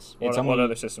Xbox. What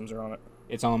other systems are on it?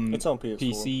 It's on It's on PS4.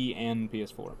 PC and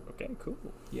PS4. Okay, cool.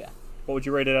 Yeah. What would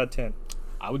you rate it out of 10?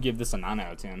 I would give this a 9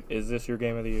 out of 10. Is this your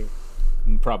game of the year?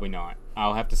 Probably not.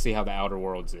 I'll have to see how the Outer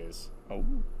Worlds is, Oh.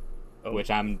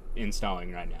 which I'm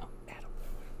installing right now.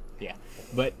 Yeah.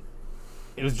 But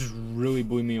it was just really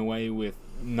blew me away with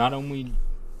not only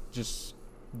just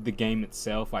the game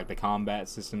itself, like the combat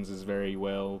systems is very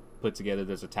well put together.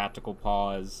 There's a tactical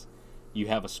pause. You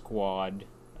have a squad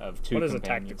of 2 What is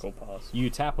companions. a tactical pause? You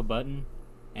tap a button,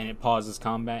 and it pauses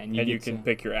combat, and you And you get can to-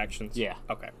 pick your actions? Yeah.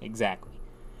 Okay. Exactly.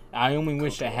 I only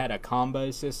wish I had a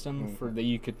combo system for that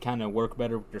you could kind of work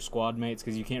better with your squad mates,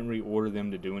 because you can't reorder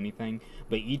them to do anything.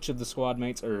 But each of the squad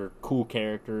mates are cool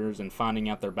characters, and finding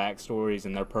out their backstories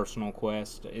and their personal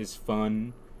quest is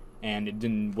fun. And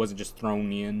it wasn't just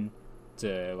thrown in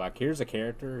to like, here's a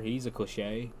character, he's a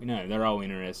cliche. They're all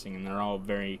interesting, and they're all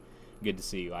very good to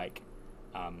see. Like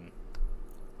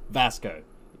Vasco.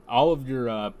 All of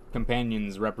your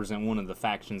companions represent one of the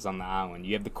factions on the island.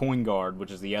 You have the Coin Guard,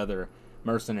 which is the other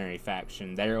mercenary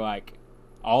faction. They're like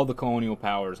all the colonial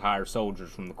powers hire soldiers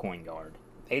from the Coin Guard.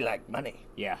 They like money.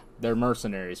 Yeah, they're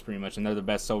mercenaries pretty much, and they're the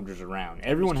best soldiers around.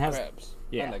 Everyone Mr. has, Krabs.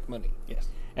 yeah. I like money. Yes.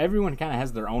 everyone kind of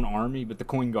has their own army, but the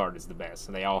Coin Guard is the best,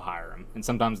 so they all hire them. And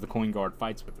sometimes the Coin Guard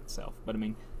fights with itself, but I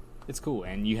mean, it's cool.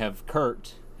 And you have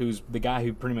Kurt, who's the guy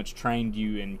who pretty much trained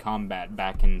you in combat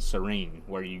back in Serene,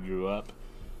 where you grew up.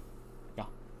 Yeah,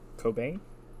 Cobain?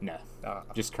 no, Ah,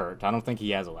 just Kurt. I don't think he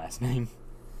has a last name.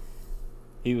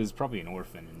 He was probably an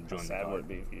orphan and how joined the sad would Guard. it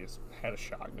be if he had a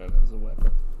shotgun as a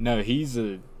weapon? No, he's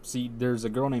a. See, there's a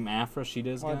girl named Afra. She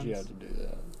does Why'd guns. you have to do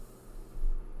that?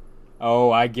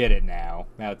 Oh, I get it now.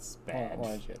 That's bad.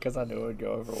 Why'd you? Because I knew it would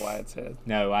go over Wyatt's head.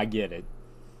 No, I get it.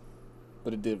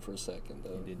 But it did for a second,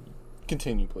 though. You didn't.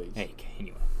 Continue, please. Hey,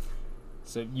 anyway.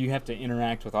 So you have to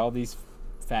interact with all these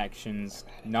factions,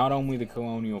 not only the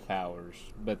colonial powers,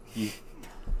 but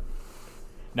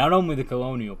not only the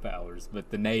colonial powers, but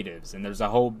the natives. And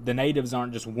the natives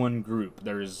aren't just one group.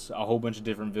 There's a whole bunch of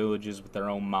different villages with their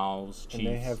own malls, chiefs. And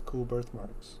they have cool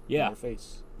birthmarks. Yeah. On their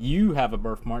face. You have a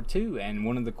birthmark too, and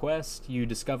one of the quests, you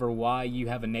discover why you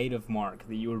have a native mark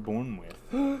that you were born with.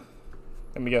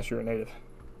 Let me guess you're a native.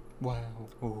 Wow.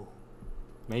 Ooh.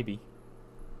 Maybe.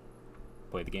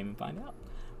 Play the game and find out.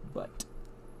 But,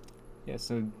 yeah,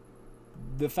 so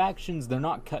the factions, they're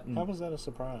not cutting... How was that a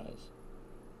surprise?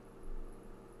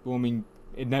 Well, I mean,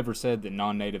 it never said that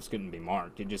non-natives couldn't be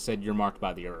marked. It just said you're marked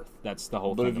by the Earth. That's the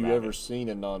whole But thing have you about ever it. seen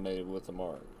a non-native with a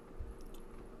mark?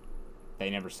 They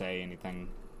never say anything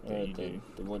that you Alright, do.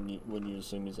 then wouldn't you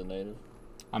assume he's a native?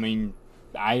 I mean,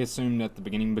 I assumed at the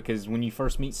beginning because when you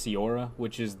first meet Siora,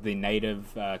 which is the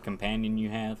native companion you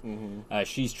have,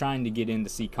 she's trying to get in to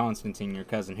see Constantine, your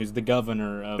cousin, who's the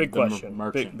governor of Big the question.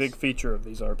 merchants. Big feature of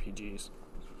these RPGs.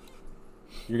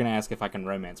 You're going to ask if I can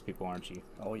romance people, aren't you?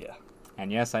 Oh, yeah.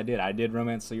 And yes, I did. I did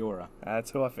romance Siora. That's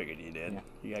who I figured you did. Yeah.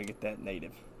 You gotta get that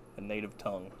native. A native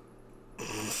tongue.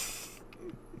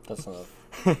 That's enough.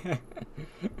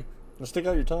 Now stick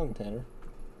out your tongue, Tanner.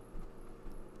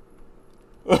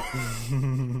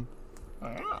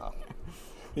 Oh.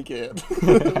 He can't.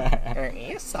 There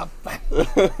is something.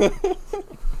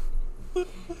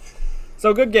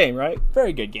 So, good game, right?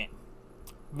 Very good game.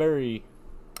 Very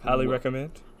Highly Well,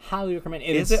 recommend. highly recommend.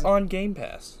 Is it on Game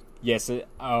Pass? Yes.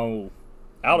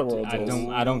 Outer Worlds I is.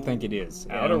 don't. I don't think it is.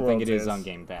 I Outer don't think it Worlds is on is.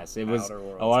 Game Pass. It was Outer a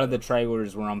Worlds lot of the is.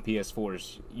 trailers were on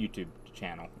PS4's YouTube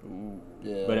channel, Ooh.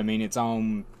 Yeah. but I mean it's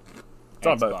on. It's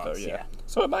on both, Xbox, though, yeah.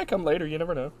 So, it might come later. You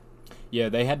never know. Yeah,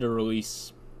 they had to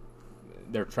release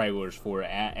their trailers for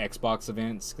at Xbox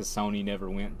events because Sony never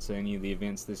went to any of the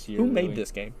events this year. Who made really.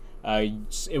 this game?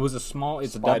 It was a small.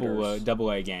 It's Spiders. a double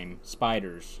A game.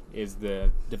 Spiders is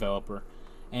the developer,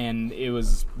 and it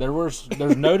was there's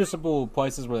noticeable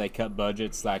places where they cut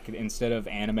budgets. Like instead of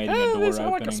animating a door They sound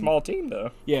opening, like a small team, though.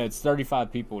 yeah, it's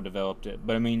 35 people developed it.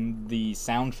 But I mean, the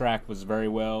soundtrack was very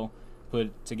well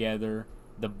put together.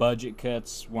 The budget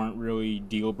cuts weren't really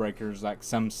deal breakers. Like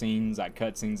some scenes, like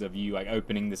cutscenes of you like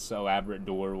opening this elaborate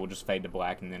door, will just fade to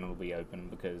black and then it'll be open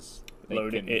because they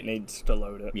Load it. couldn't- It needs to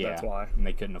load it. yeah, That's why. and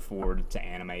they couldn't afford to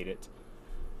animate it.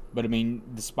 But I mean,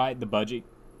 despite the budget,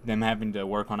 them having to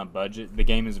work on a budget, the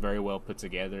game is very well put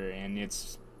together, and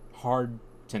it's hard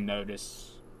to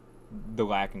notice the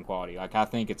lack in quality. Like I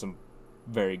think it's a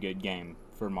very good game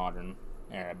for modern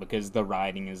era because the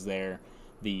writing is there,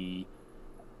 the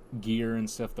gear and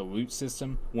stuff, the loot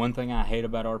system. One thing I hate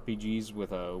about RPGs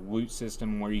with a loot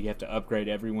system where you have to upgrade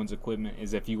everyone's equipment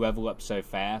is if you level up so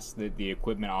fast that the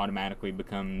equipment automatically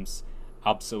becomes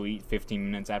obsolete 15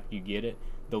 minutes after you get it.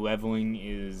 The leveling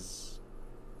is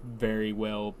very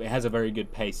well, it has a very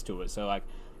good pace to it. So like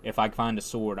if I find a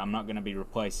sword, I'm not going to be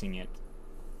replacing it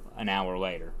an hour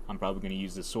later. I'm probably going to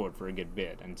use the sword for a good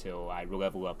bit until I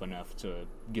level up enough to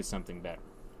get something better.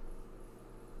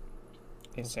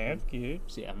 It sounds good.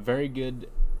 So yeah, very good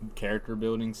character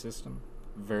building system.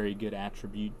 Very good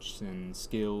attributes and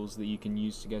skills that you can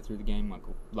use to go through the game, like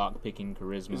lock picking,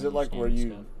 charisma. Is it like where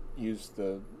understanding you stuff.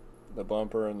 use the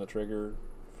bumper and the trigger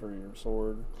for your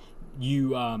sword?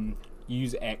 You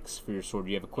use X for your sword.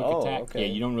 You have a quick Oh, attack. okay.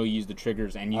 Yeah, you don't really use the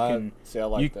triggers, and you can See, I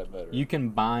like you, that better. you can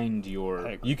bind I your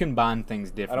agree. you can bind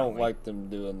things I differently. don't like them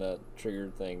doing that trigger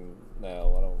thing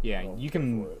now. I don't. I Yeah, don't you care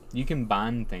can for it. you can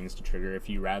bind things to trigger if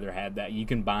you rather had that. You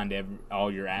can bind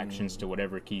all your actions to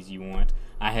whatever keys you want.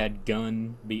 I had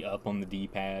gun be up on the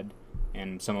D-pad,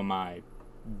 and some of my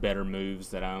better moves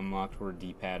that I unlocked were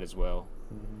D-pad as well.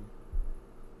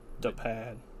 The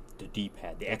pad. The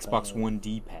D-pad, the Xbox One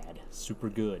D-pad, super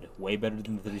good, way better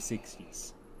than the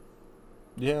 360s.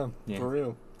 Yeah, Yeah. for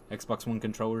real. Xbox One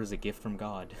controller is a gift from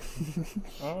God.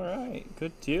 All right.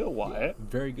 Good deal, Wyatt.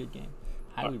 Very good game.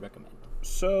 Highly recommend.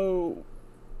 So,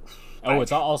 Oh,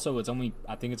 it's also it's only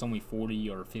I think it's only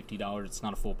 $40 or $50. It's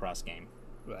not a full price game.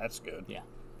 That's good. Yeah.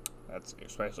 That's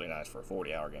especially nice for a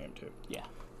 40-hour game too. Yeah.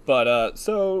 But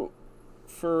so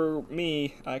for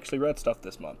me, I actually read stuff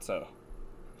this month, so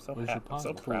Where's your I'm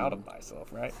so pile? proud of myself,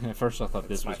 right? At first, I thought It's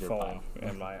this my was your phone pile.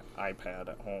 and my iPad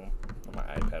at home. Or my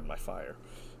iPad, my Fire.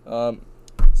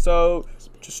 So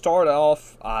to start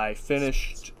off, I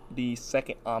finished the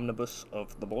second omnibus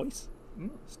of The Boys.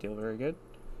 Still very good.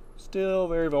 Still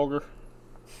very vulgar.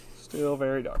 Still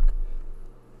very dark.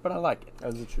 But I like it.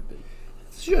 As it should be.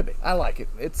 Should be. I like it.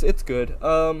 It's good.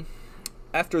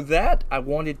 After that, I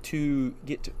wanted to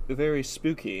get very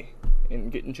spooky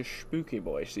and get into Spooky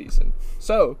Boy season.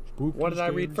 So, what did I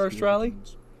read first, Riley?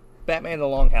 Batman: The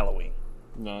Long Halloween,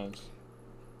 Nice.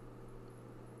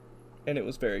 and it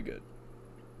was very good.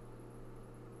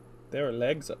 There are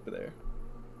legs up there.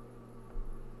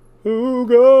 Who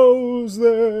goes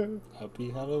there? Happy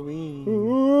Halloween.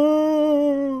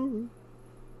 Ooh.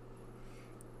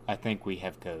 I think we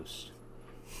have Ghost.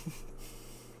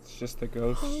 It's just the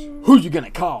ghost. Who you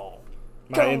gonna call?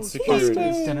 My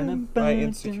insecurities. My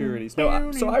insecurities.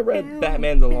 No, so I read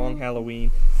Batman: The Long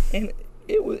Halloween, and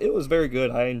it was very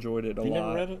good. I enjoyed it a lot. You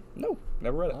never read it? No,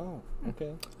 never read it. Oh,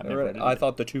 okay. I've Never read it. I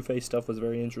thought the Two-Face stuff was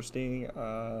very interesting.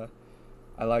 I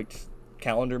liked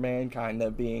Calendar Man kind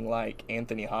of being like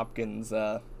Anthony Hopkins.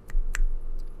 Is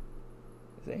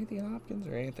it Anthony Hopkins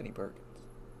or Anthony Perkins?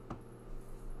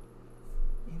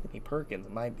 Anthony Perkins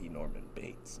might be Norman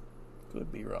Bates.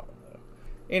 Could be wrong though.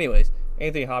 Anyways,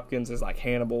 Anthony Hopkins is like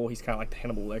Hannibal. He's kind of like the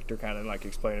Hannibal Lecter, kind of like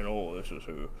explaining, oh, this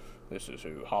is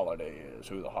who Holiday is,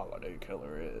 who the Holiday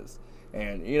Killer is.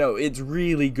 And, you know, it's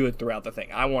really good throughout the thing.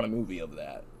 I want a movie of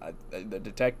that. The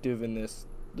detective in this,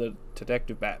 the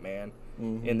detective Batman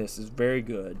in this is very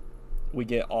good. We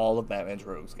get all of Batman's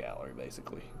rogues gallery,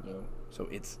 basically. Yeah. So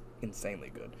it's insanely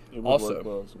good. It would Also, work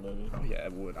well as a movie. oh yeah,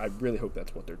 it would. I really hope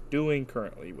that's what they're doing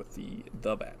currently with the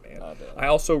Batman. I bet. I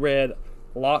also read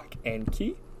Lock and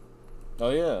Key. Oh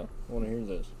yeah, I want to hear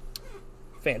this.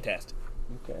 Fantastic.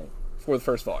 Okay. For the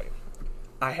first volume.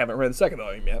 I haven't read the second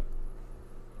volume yet.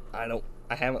 I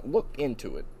haven't looked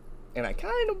into it. And I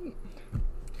kind of,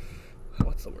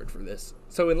 what's the word for this?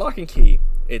 So in Lock and Key,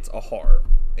 it's a horror.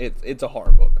 It's a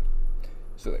horror book.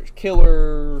 So there's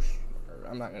killers.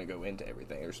 I'm not going to go into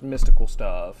everything. There's mystical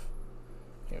stuff.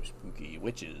 You know, spooky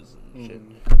witches and shit.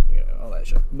 You know, all that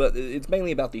shit. But it's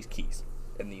mainly about these keys.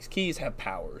 And these keys have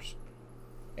powers.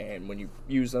 And when you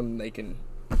use them, they can,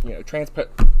 you know,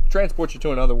 transport you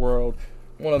to another world.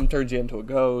 One of them turns you into a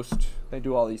ghost. They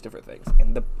do all these different things.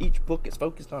 And each book is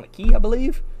focused on a key, I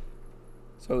believe.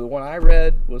 So the one I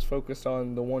read was focused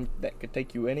on the one that could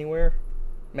take you anywhere,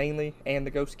 mainly, and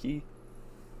the ghost key.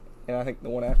 And I think the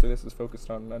one after this is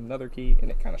focused on another key, and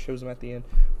it kind of shows them at the end.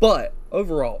 But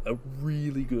overall, a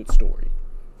really good story.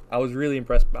 I was really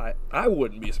impressed by it. I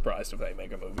wouldn't be surprised if they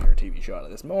make a movie or a TV show out of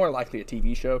this. More likely a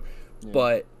TV show,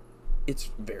 but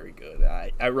it's very good.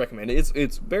 I recommend it.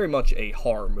 It's very much a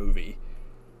horror movie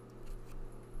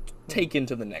taken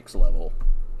to the next level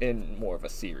in more of a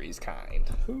series kind.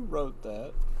 Who wrote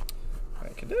that? I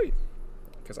can tell you,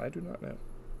 because I do not know.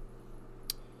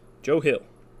 Joe Hill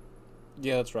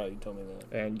Yeah, that's right. You told me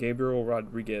that. and Gabriel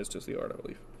Rodriguez does the art, I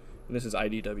believe. And this is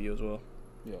IDW as well.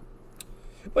 Yeah.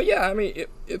 But yeah, I mean,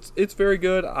 it's very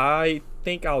good. I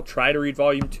think I'll try to read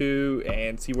Volume 2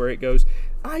 and see where it goes.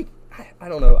 I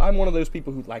don't know. I'm one of those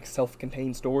people who like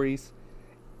self-contained stories.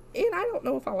 And I don't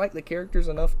know if I like the characters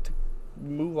enough to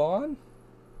move on.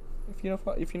 If you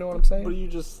know what I'm saying. But you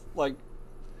just like,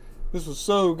 this was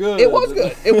so good. It was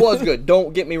good. It was good.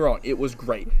 Don't get me wrong. It was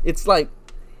great. It's like,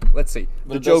 let's see,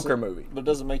 But the it Joker doesn't- movie. But it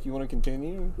doesn't make you want to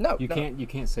continue? No, You no.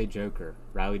 can't say Joker.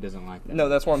 Riley doesn't like that. No,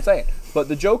 that's what I'm saying. But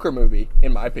the Joker movie,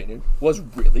 in my opinion, was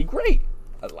really great.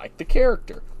 I liked the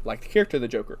character. Like the character of the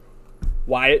Joker.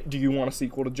 Wyatt, do you want a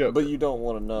sequel to Joker? But you don't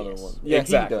want another one. Yeah,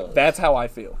 exactly. He does. That's how I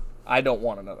feel. I don't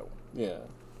want another one. Yeah.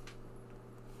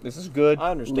 This is good.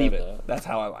 I understand Leave it. that. That's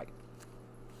how I like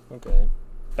it. Okay.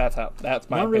 That's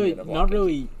my Not opinion really. of Not Lock and Key.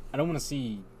 really. I don't want to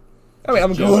see. I mean,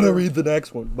 I'm Joker. going to read the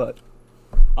next one, but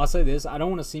I'll say this: I don't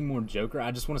want to see more Joker.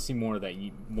 I just want to see more of that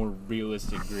more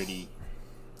realistic, gritty.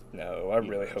 no, I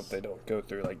really hope they don't go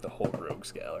through like the whole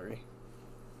Rogues Gallery.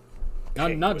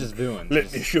 Not just villains.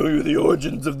 Let me show you the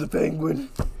origins of the Penguin.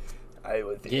 I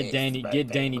was the Get Danny Penguin.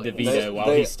 DeVito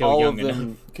while he's still young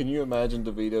enough. Can you imagine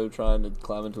DeVito trying to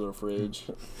climb into a fridge?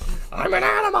 I'm an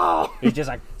animal. He's just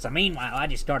like. So meanwhile, I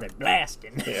just started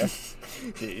blasting. Yeah.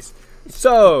 Jeez.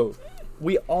 So,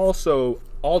 we also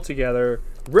altogether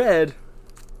read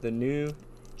the new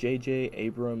J.J.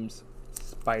 Abrams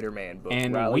Spider-Man book.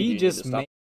 And Riley, you we need to just stop made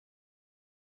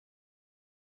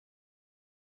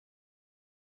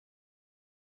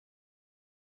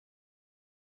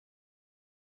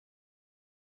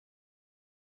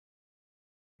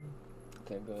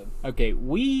Okay, good. Okay,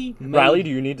 we made, Riley, do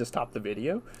you need to stop the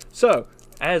video? So,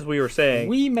 as we were saying,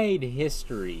 we made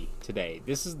history today.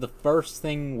 This is the first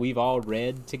thing we've all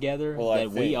read together Well, I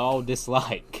that we think. all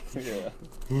dislike. Yeah.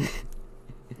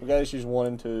 We got issues 1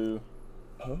 and 2.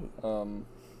 oh,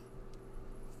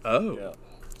 Yeah.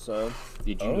 So,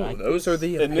 Did you oh, like those are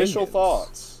the initial opinions.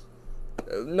 thoughts.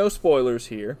 No spoilers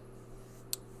here.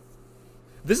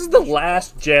 This is the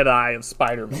last Jedi of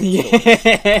Spider-Man.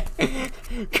 Yeah.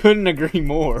 Couldn't agree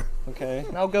more. Okay.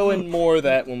 I'll go in more of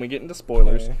that when we get into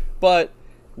spoilers. Okay. But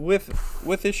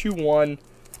with issue 1,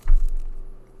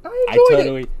 I I enjoyed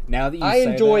totally. Now that you I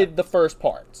say enjoyed the first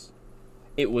parts.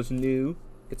 It was new.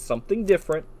 It's something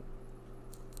different.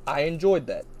 I enjoyed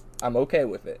that. I'm okay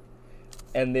with it.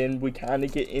 And then we kind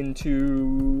of get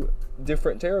into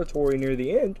different territory near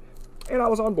the end, and I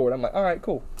was on board. I'm like, all right,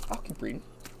 cool. I'll keep reading.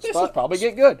 This will probably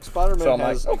get good. Spider-Man So I'm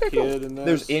has like, a okay, kid cool. in this.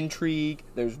 There's intrigue.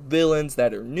 There's villains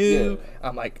that are new. Yeah.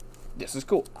 I'm like, this is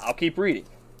cool. I'll keep reading.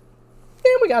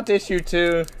 Then we got to issue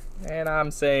 2, and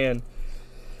I'm saying,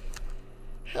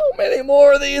 how many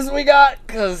more of these we got?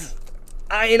 Because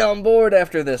I ain't on board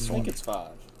after this I one. think it's 5.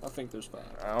 I think there's 5.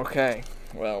 Okay.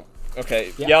 Well,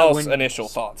 okay. Yeah, Y'all's when- initial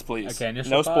thoughts, please. Okay,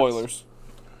 initial no thoughts? spoilers.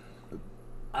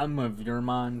 I'm of your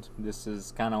mind. This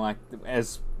is kind of like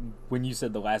as when you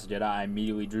said The Last Jedi, I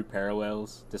immediately drew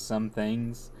parallels to some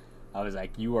things. I was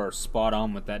like, you are spot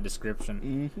on with that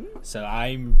description. Mm-hmm. So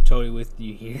I'm totally with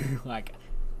you here. Like,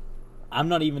 I'm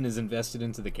not even as invested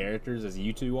into the characters as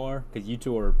you two are, because you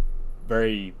two are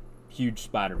very huge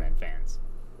Spider-Man fans,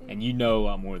 and you know a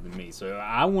lot more than me. So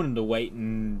I wanted to wait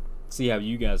and see how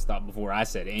you guys thought before I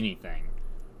said anything,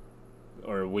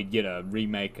 or we'd get a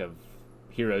remake of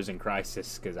Heroes in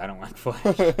Crisis, because I don't like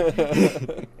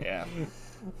Flash. Yeah.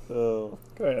 Oh.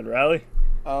 Go ahead, Riley.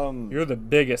 Um. You're the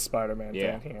biggest Spider-Man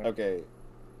Yeah. fan here. Okay.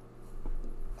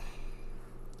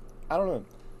 I don't know.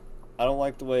 I don't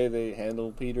like the way they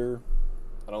handle Peter.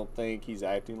 I don't think he's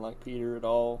acting like Peter at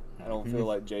all. I don't feel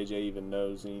like JJ even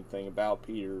knows anything about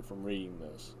Peter from reading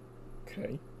this.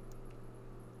 Okay.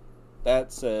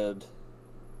 That said,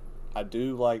 I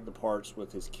do like the parts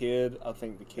with his kid. I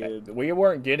think the kid... We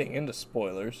weren't getting into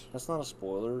spoilers. That's not a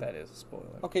spoiler. That is a spoiler.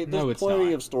 Okay, No, there's it's plenty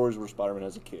not. of stories where Spider-Man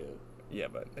has a kid. Yeah,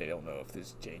 but they don't know if this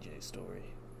is JJ's story.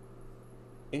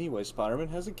 Anyway, Spider-Man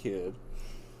has a kid.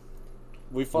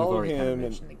 We We've follow already kind of him, and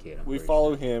mentioned the kid, I'm we pretty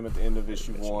follow sure. him at the end of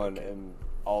issue mentioned the 1 kid. and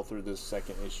all through this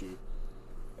second issue.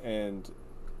 And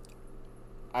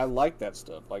I like that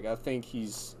stuff. Like, I think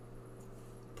he's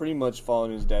pretty much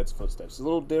following his dad's footsteps. It's a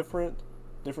little different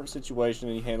situation,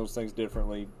 and he handles things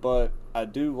differently. But I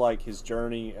do like his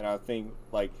journey, and I think,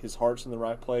 like, his heart's in the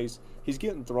right place. He's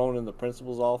getting thrown in the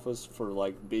principal's office for,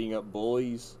 like, beating up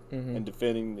bullies Mhm. and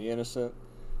defending the innocent.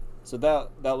 So that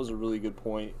was a really good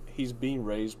point. He's being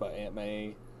raised by Aunt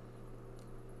May,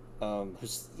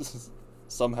 who's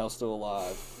somehow still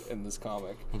alive in this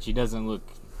comic. And she doesn't look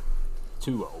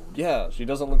too old. Yeah, she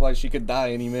doesn't look like she could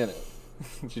die any minute.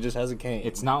 She just has a cane.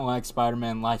 It's not like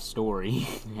Spider-Man life story.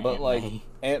 But Aunt like May.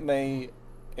 Aunt May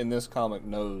in this comic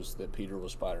knows that Peter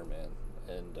was Spider-Man,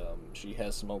 and she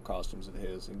has some old costumes of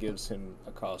his and gives him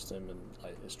a costume and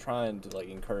like, is trying to like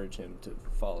encourage him to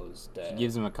follow his dad. She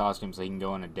gives him a costume so he can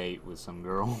go on a date with some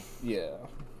girl. Yeah.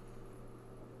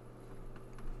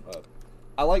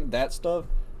 I like that stuff.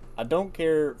 I don't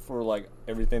care for like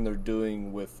everything they're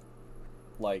doing with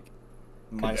like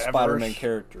my Cadaverous. Spider-Man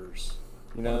characters.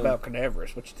 You know, What about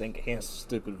Cadaverous? What you think of him?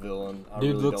 stupid villain. I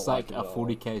Dude really looks don't like it a at all.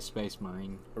 40k space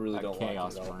marine. I really a don't like it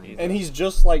chaos at all. marine. And he's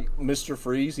just like Mr.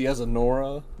 Freeze. He has a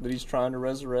Nora that he's trying to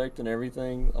resurrect and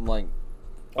everything. I'm like,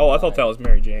 Oh, I thought that was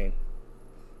Mary Jane.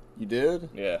 you did?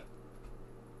 Yeah.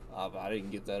 I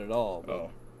didn't get that at all. But Oh.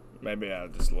 Maybe I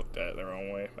just looked at it the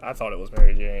wrong way. I thought it was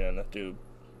Mary Jane and the dude.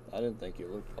 I didn't think it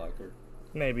looked like her.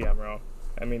 Maybe I'm wrong.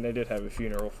 I mean, they did have a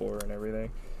funeral for her and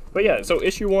everything. But yeah, so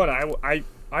issue 1, I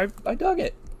dug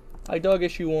it. I dug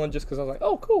issue 1 just because I was like,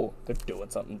 oh, cool. They're doing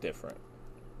something different.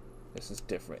 This is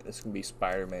different. This can be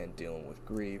Spider-Man dealing with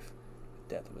grief,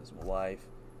 the death of his wife.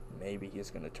 Maybe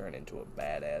he's going to turn into a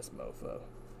badass mofo.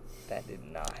 That did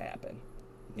not happen.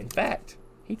 In fact,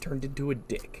 he turned into a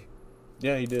dick.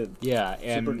 Yeah, he did. Yeah,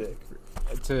 and Super dick.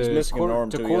 to He's missing an arm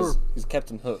to too. He's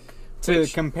Captain Hook. to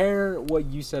compare what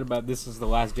you said about this is the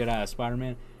last Jedi as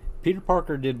Spider-Man, Peter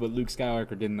Parker did what Luke Skywalker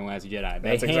did in the Last Jedi.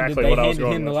 That's They exactly what I was handed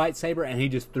going him the with. lightsaber and he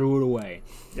just threw it away.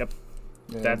 Yep.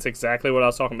 Yeah. That's exactly what I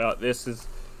was talking about. This is,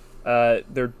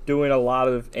 they're doing a lot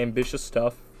of ambitious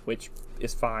stuff, which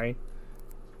is fine,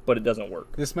 but it doesn't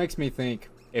work. This makes me think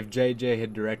if JJ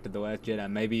had directed the Last Jedi,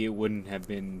 maybe it wouldn't have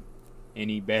been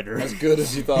any better. As good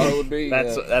as you thought it would be.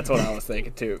 That's what I was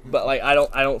thinking too. But like I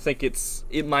don't think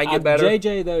it might get better.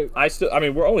 JJ though, I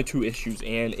mean we're only 2 issues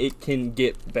and it can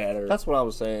get better. That's what I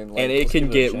was saying. Like, and it let's can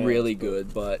give get a chance, really but-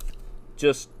 good, but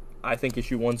just I think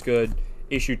issue 1's good.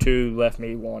 Issue 2 left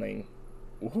me wanting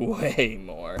way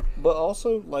more. But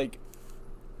also, like,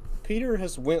 Peter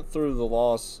has went through the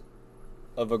loss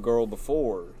of a girl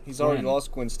before. He's already When?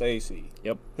 lost Gwen Stacy.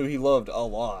 Yep. Who he loved a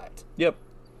lot. Yep.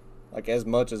 Like, as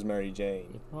much as Mary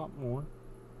Jane. a lot more.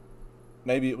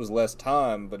 Maybe it was less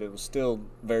time, but it was still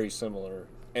very similar.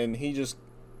 And he just,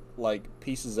 like,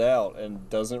 pieces out and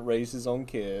doesn't raise his own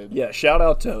kid. Yeah, shout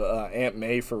out to Aunt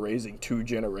May for raising 2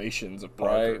 generations of Right.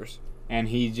 Parkers. And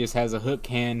he just has a hook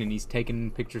hand, and he's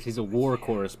taking pictures. He's a war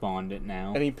correspondent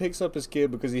now. And he picks up his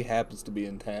kid because he happens to be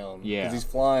in town. Yeah. Because he's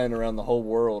flying around the whole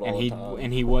world all the and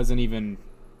time. he wasn't even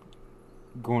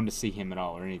going to see him at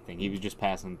all or anything. He was just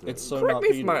passing through. It's so Correct not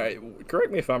me, Peter.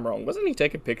 correct me if I'm wrong. Wasn't he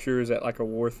taking pictures at like a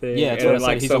war thing? yeah, that's And what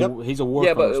I then, said. like, He's a war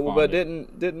yeah, correspondent. but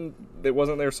didn't it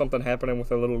wasn't there something happening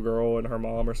with a little girl and her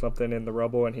mom or something in the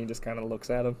rubble, and he just kind of looks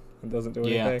at him and doesn't do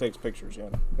Yeah. anything. Takes pictures,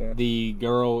 yeah. The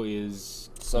girl is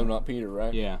So not Peter,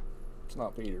 right? yeah. It's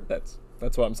not Peter. That's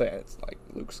what I'm saying. It's like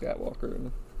Luke Skywalker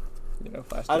and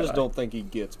Last I just Jedi. don't think he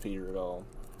gets Peter at all.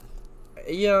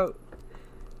 Yeah,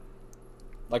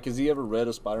 Like, has he ever read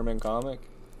a Spider-Man comic?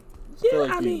 I yeah. feel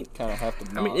like I you mean, kind of have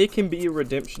to. I mean, it can be a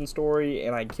redemption story,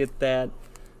 and I get that.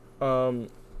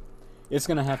 It's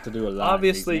gonna have to do a lot.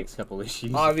 Obviously- these next couple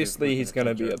issues. Obviously, he's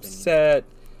gonna be upset,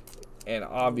 and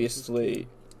obviously,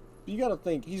 You got to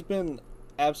think he's been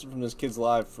absent from this kid's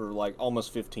life for like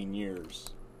almost 15 years.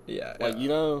 yeah, Like yeah. you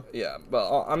know, Yeah,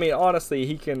 but I mean, honestly,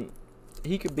 he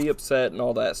could be upset and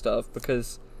all that stuff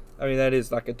because, I mean, that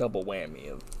is like a double whammy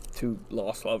of 2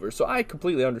 lost lovers. So I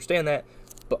completely understand that,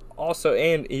 but also,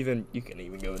 and even you can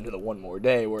even go into the One More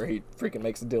Day where he freaking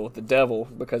makes a deal with the devil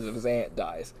because of his aunt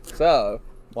dies. So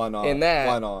why not? In that-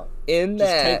 why not? in Just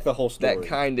that, take the whole story. that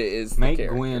kind of is Make the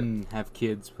character. Gwen have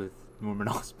kids with Norman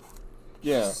Osborn.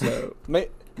 Yeah. So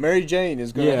Mary Jane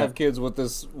is going to Yeah. have kids with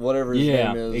this whatever his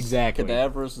Yeah, name is. exactly.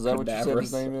 Cadaverous. Is that what you said his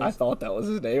Cadaverous. name is? I thought that was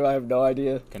his name. I have no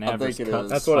idea. Cadaverous think it cucks is.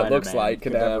 That's what it looks Spider-Man. like,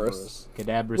 Cadaverous.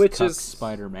 Cadaverous Which cucks is-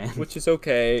 Spider-Man. Which is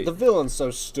okay. The villain's so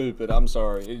stupid. I'm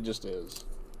sorry. It just is.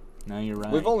 No, you're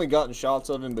right. We've only gotten shots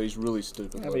of him, but he's really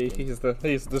stupid. I mean, looking.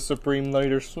 he's the supreme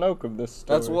leader Snoke of this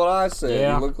story. That's what I said.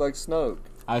 Yeah. He looked like Snoke.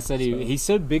 I said he's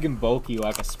so big and bulky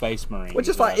like a space marine. Which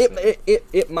is what fine. I said.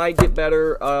 It might get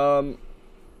better.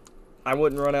 I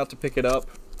wouldn't run out to pick it up.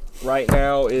 Right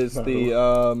now is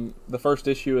the first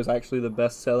issue is actually the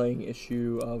best selling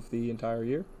issue of the entire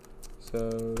year, so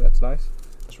that's nice.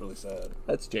 That's really sad.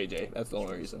 That's JJ. That's the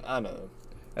only reason. I know.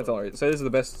 That's the only reason. So this is the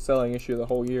best selling issue of the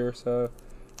whole year. So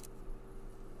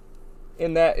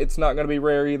in that, it's not going to be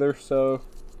rare either. So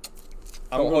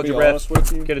I'm don't gonna hold be your honest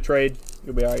breath. with you. Get a trade.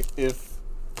 You'll be all right.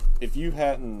 If you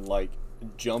hadn't like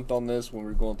jumped on this when we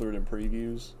were going through it in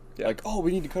previews, Yeah. like, oh,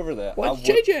 we need to cover that. What's I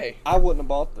would- JJ? I wouldn't have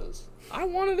bought this. I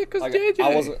wanted it because Like, JJ.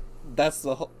 I wasn't.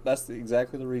 That's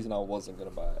exactly the reason I wasn't gonna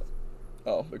buy it.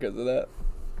 Oh, because of that.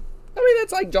 I mean,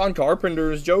 that's like John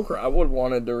Carpenter's Joker. I would have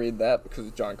wanted to read that because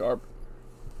it's John Carpenter.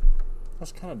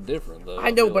 That's kind of different though.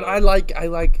 I know, feel but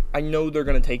like. I know they're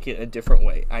gonna take it a different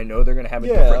way. I know they're gonna have a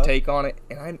Yeah. different take on it,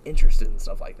 and I'm interested in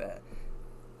stuff like that.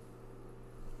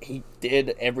 He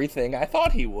did everything I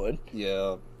thought he would,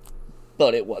 Yeah.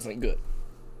 but it wasn't good.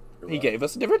 He right. gave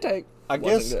us a different take. I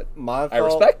Wasn't guess good. my I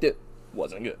respect it.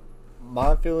 Wasn't good.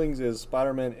 My feelings is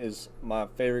Spider-Man is my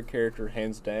favorite character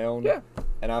hands down. Yeah.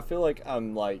 And I feel like I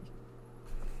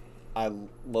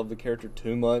love the character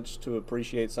too much to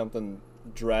appreciate something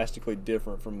drastically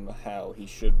different from how he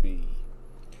should be.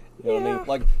 You know what I Yeah. mean?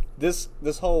 Like this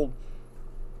whole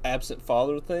absent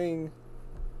father thing,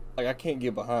 like I can't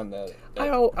get behind that. I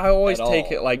always at take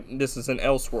all. it like this is an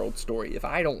Elseworld story. If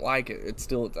I don't like it, it's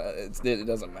still it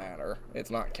doesn't matter.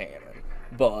 It's not canon.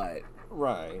 But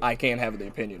Right. I can't have the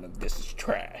opinion of this is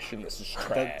trash and this is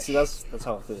trash. That's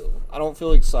how I feel. I don't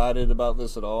feel excited about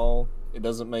this at all. It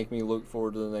doesn't make me look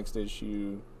forward to the next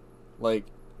issue. Like,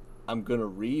 I'm gonna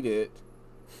read it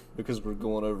because we're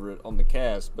going over it on the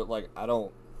cast, but like I'm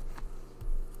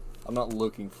not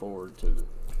looking forward to it.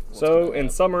 So, in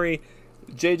summary,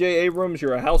 J.J. Abrams,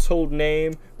 you're a household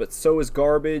name, but so is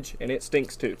garbage, and it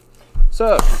stinks too.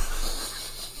 So,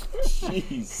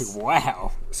 Jeez.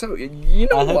 Wow. so you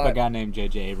know I hope what? a guy named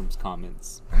J.J. Abrams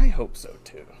comments. I hope so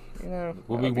too. You know,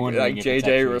 We'll be I'd wondering like if it's J.J.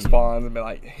 actually responds and be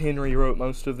like, "Henry wrote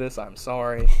most of this. I'm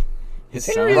sorry." His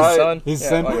Is Henry son. his son? His Yeah,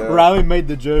 son. like- Riley made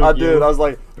the joke. I did. yeah. I was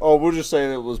like, oh, we'll just say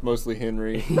that it was mostly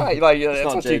Henry. Right, like that's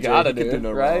not what you JJ, gotta he could do, do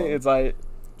no right? wrong. It's like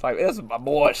It's like, this is my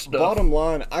boy stuff. Bottom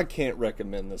line, I can't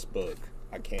recommend this book.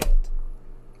 I can't.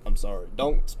 I'm sorry.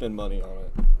 Don't spend money on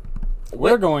it.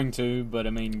 We're going to, but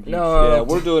I mean, you No. Yeah,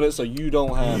 we're doing it so you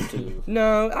don't have to.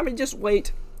 No, I mean, just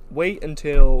wait. Wait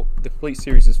until the complete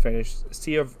series is finished.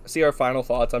 See our final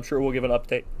thoughts. I'm sure we'll give an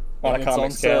update on And a it's on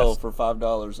comics sale cast. for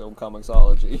 $5 on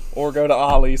Comixology. Or go to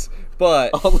Ollie's.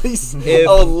 But Ollie's. If-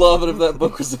 I would love it if that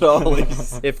book was at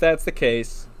Ollie's. if that's the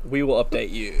case, we will update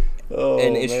you Oh,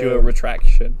 and issue a man.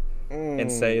 retraction and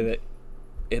Mm. say that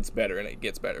it's better and it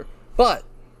gets better. But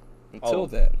until Oh,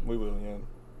 then, we will, yeah.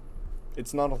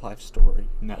 It's not a life story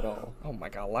No. at all. oh my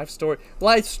God, Life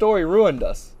Story ruined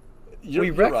us. You're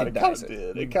we right, recognize it. it. Kinda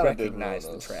did. We It kind of did recognize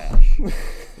ruin the us. trash.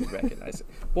 We recognize it.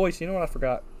 Boys, you know what I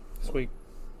forgot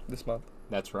this month?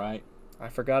 That's right. I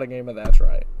forgot a game of That's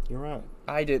Right. You're right.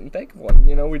 I didn't think of one.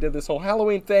 You know, we did this whole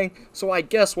Halloween thing, so I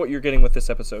guess what you're getting with this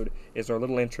episode is our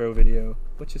little intro video,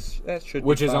 which is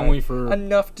Which is fine. only for-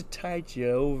 enough to tide you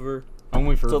over.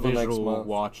 Only for Till the next visual month.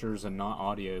 watchers and not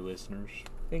audio listeners.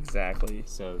 Exactly.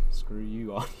 So screw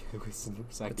you, audio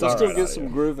listeners. I It's guess. You'll all still right, get audio. some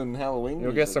grooving Halloween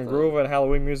You'll get music, some though. groove and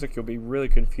Halloween music. You'll be really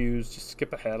confused. Just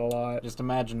skip ahead a lot. Just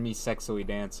imagine me sexily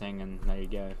dancing, and there you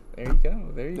go. There you go.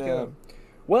 There you Yeah. go.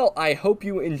 Well, I hope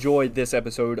you enjoyed this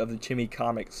episode of the Chimmy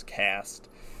Comics Cast.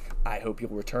 I hope you'll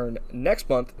return next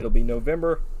month. It'll be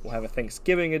November. We'll have a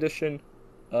Thanksgiving edition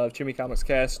of Chimmy Comics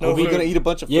Cast. Are we food. going to eat a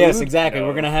bunch of food? Yes, exactly. No.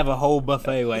 We're gonna have a whole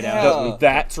buffet laid Yeah. out.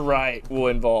 That's right. Will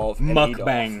involve an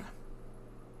Mukbang. eat-off.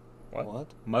 What?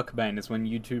 Mukbang is when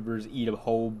YouTubers eat a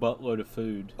whole buttload of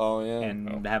food Oh, yeah.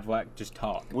 and have like just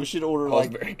talk. We should order, I was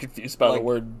like, very confused by like- the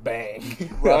word bang. I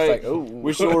was right? like, oh.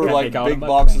 We should order, They like, call it big mukbang.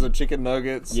 boxes of chicken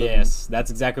nuggets. and- Yes,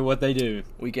 that's exactly what they do.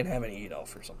 We can have an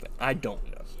eat-off or something. I don't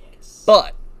know.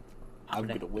 But I'm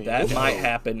going to win. that might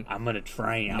happen. I'm gonna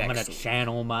train. I'm gonna Next week.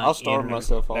 channel my. I'll starve inner-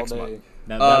 myself all next day. month.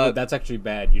 No, Uh, that's actually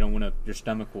bad. You don't want to. Your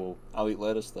stomach will. I'll eat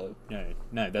lettuce, though.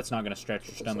 No, that's not gonna stretch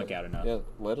your stomach So, out enough. Yeah,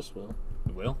 lettuce will.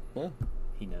 It will. Yeah.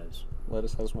 He knows.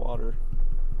 Lettuce has water.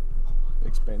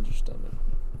 Expand your stomach.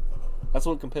 That's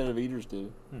what competitive eaters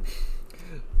do.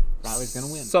 Riley's gonna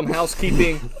win. Some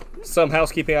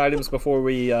housekeeping items before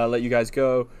we let you guys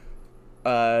go.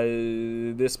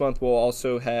 This month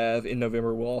in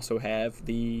November we'll also have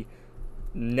the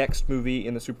next movie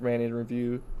in the Superman in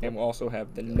review, and we'll also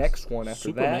have the next one after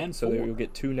Superman that. So 4. there you'll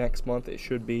get 2 next month. It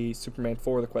should be Superman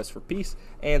 4: The Quest for Peace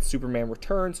and Superman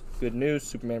Returns. Good news,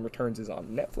 Superman Returns is on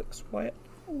Netflix. Wyatt.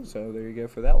 So there you go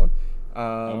for that one. I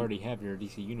already have your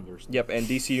DC Universe. Yep, and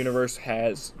DC Universe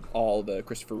has all the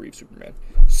Christopher Reeve Superman.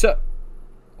 So,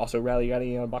 also, Riley, you got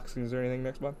any unboxings or anything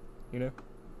next month? You know?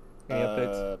 Any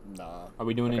updates? Nah. Are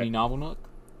we doing Okay. any Novel Nook?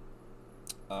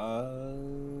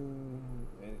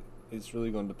 It's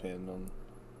really going to depend on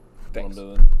Thanks. what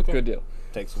I'm doing. Good deal.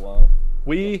 Takes a while.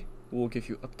 We will give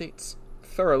you updates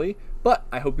thoroughly, but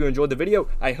I hope you enjoyed the video.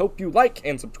 I hope you like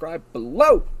and subscribe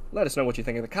below. Let us know what you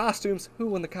think of the costumes, who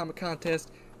won the comic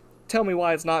contest, tell me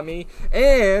why it's not me,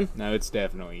 and No, it's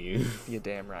definitely you. you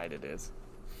damn right it is.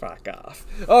 Fuck off.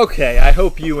 Okay, I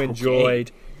hope you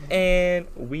enjoyed, and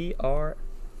we are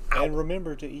out. And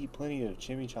remember to eat plenty of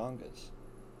chimichangas.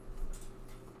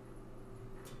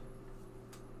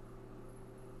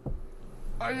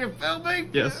 Are you filming?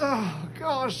 Yes. Oh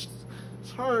gosh, it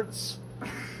hurts.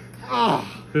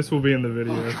 Oh, This will be in the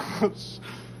video. gosh.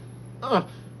 Oh,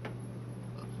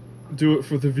 Do it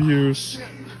for the views.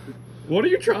 What are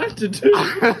you trying to do?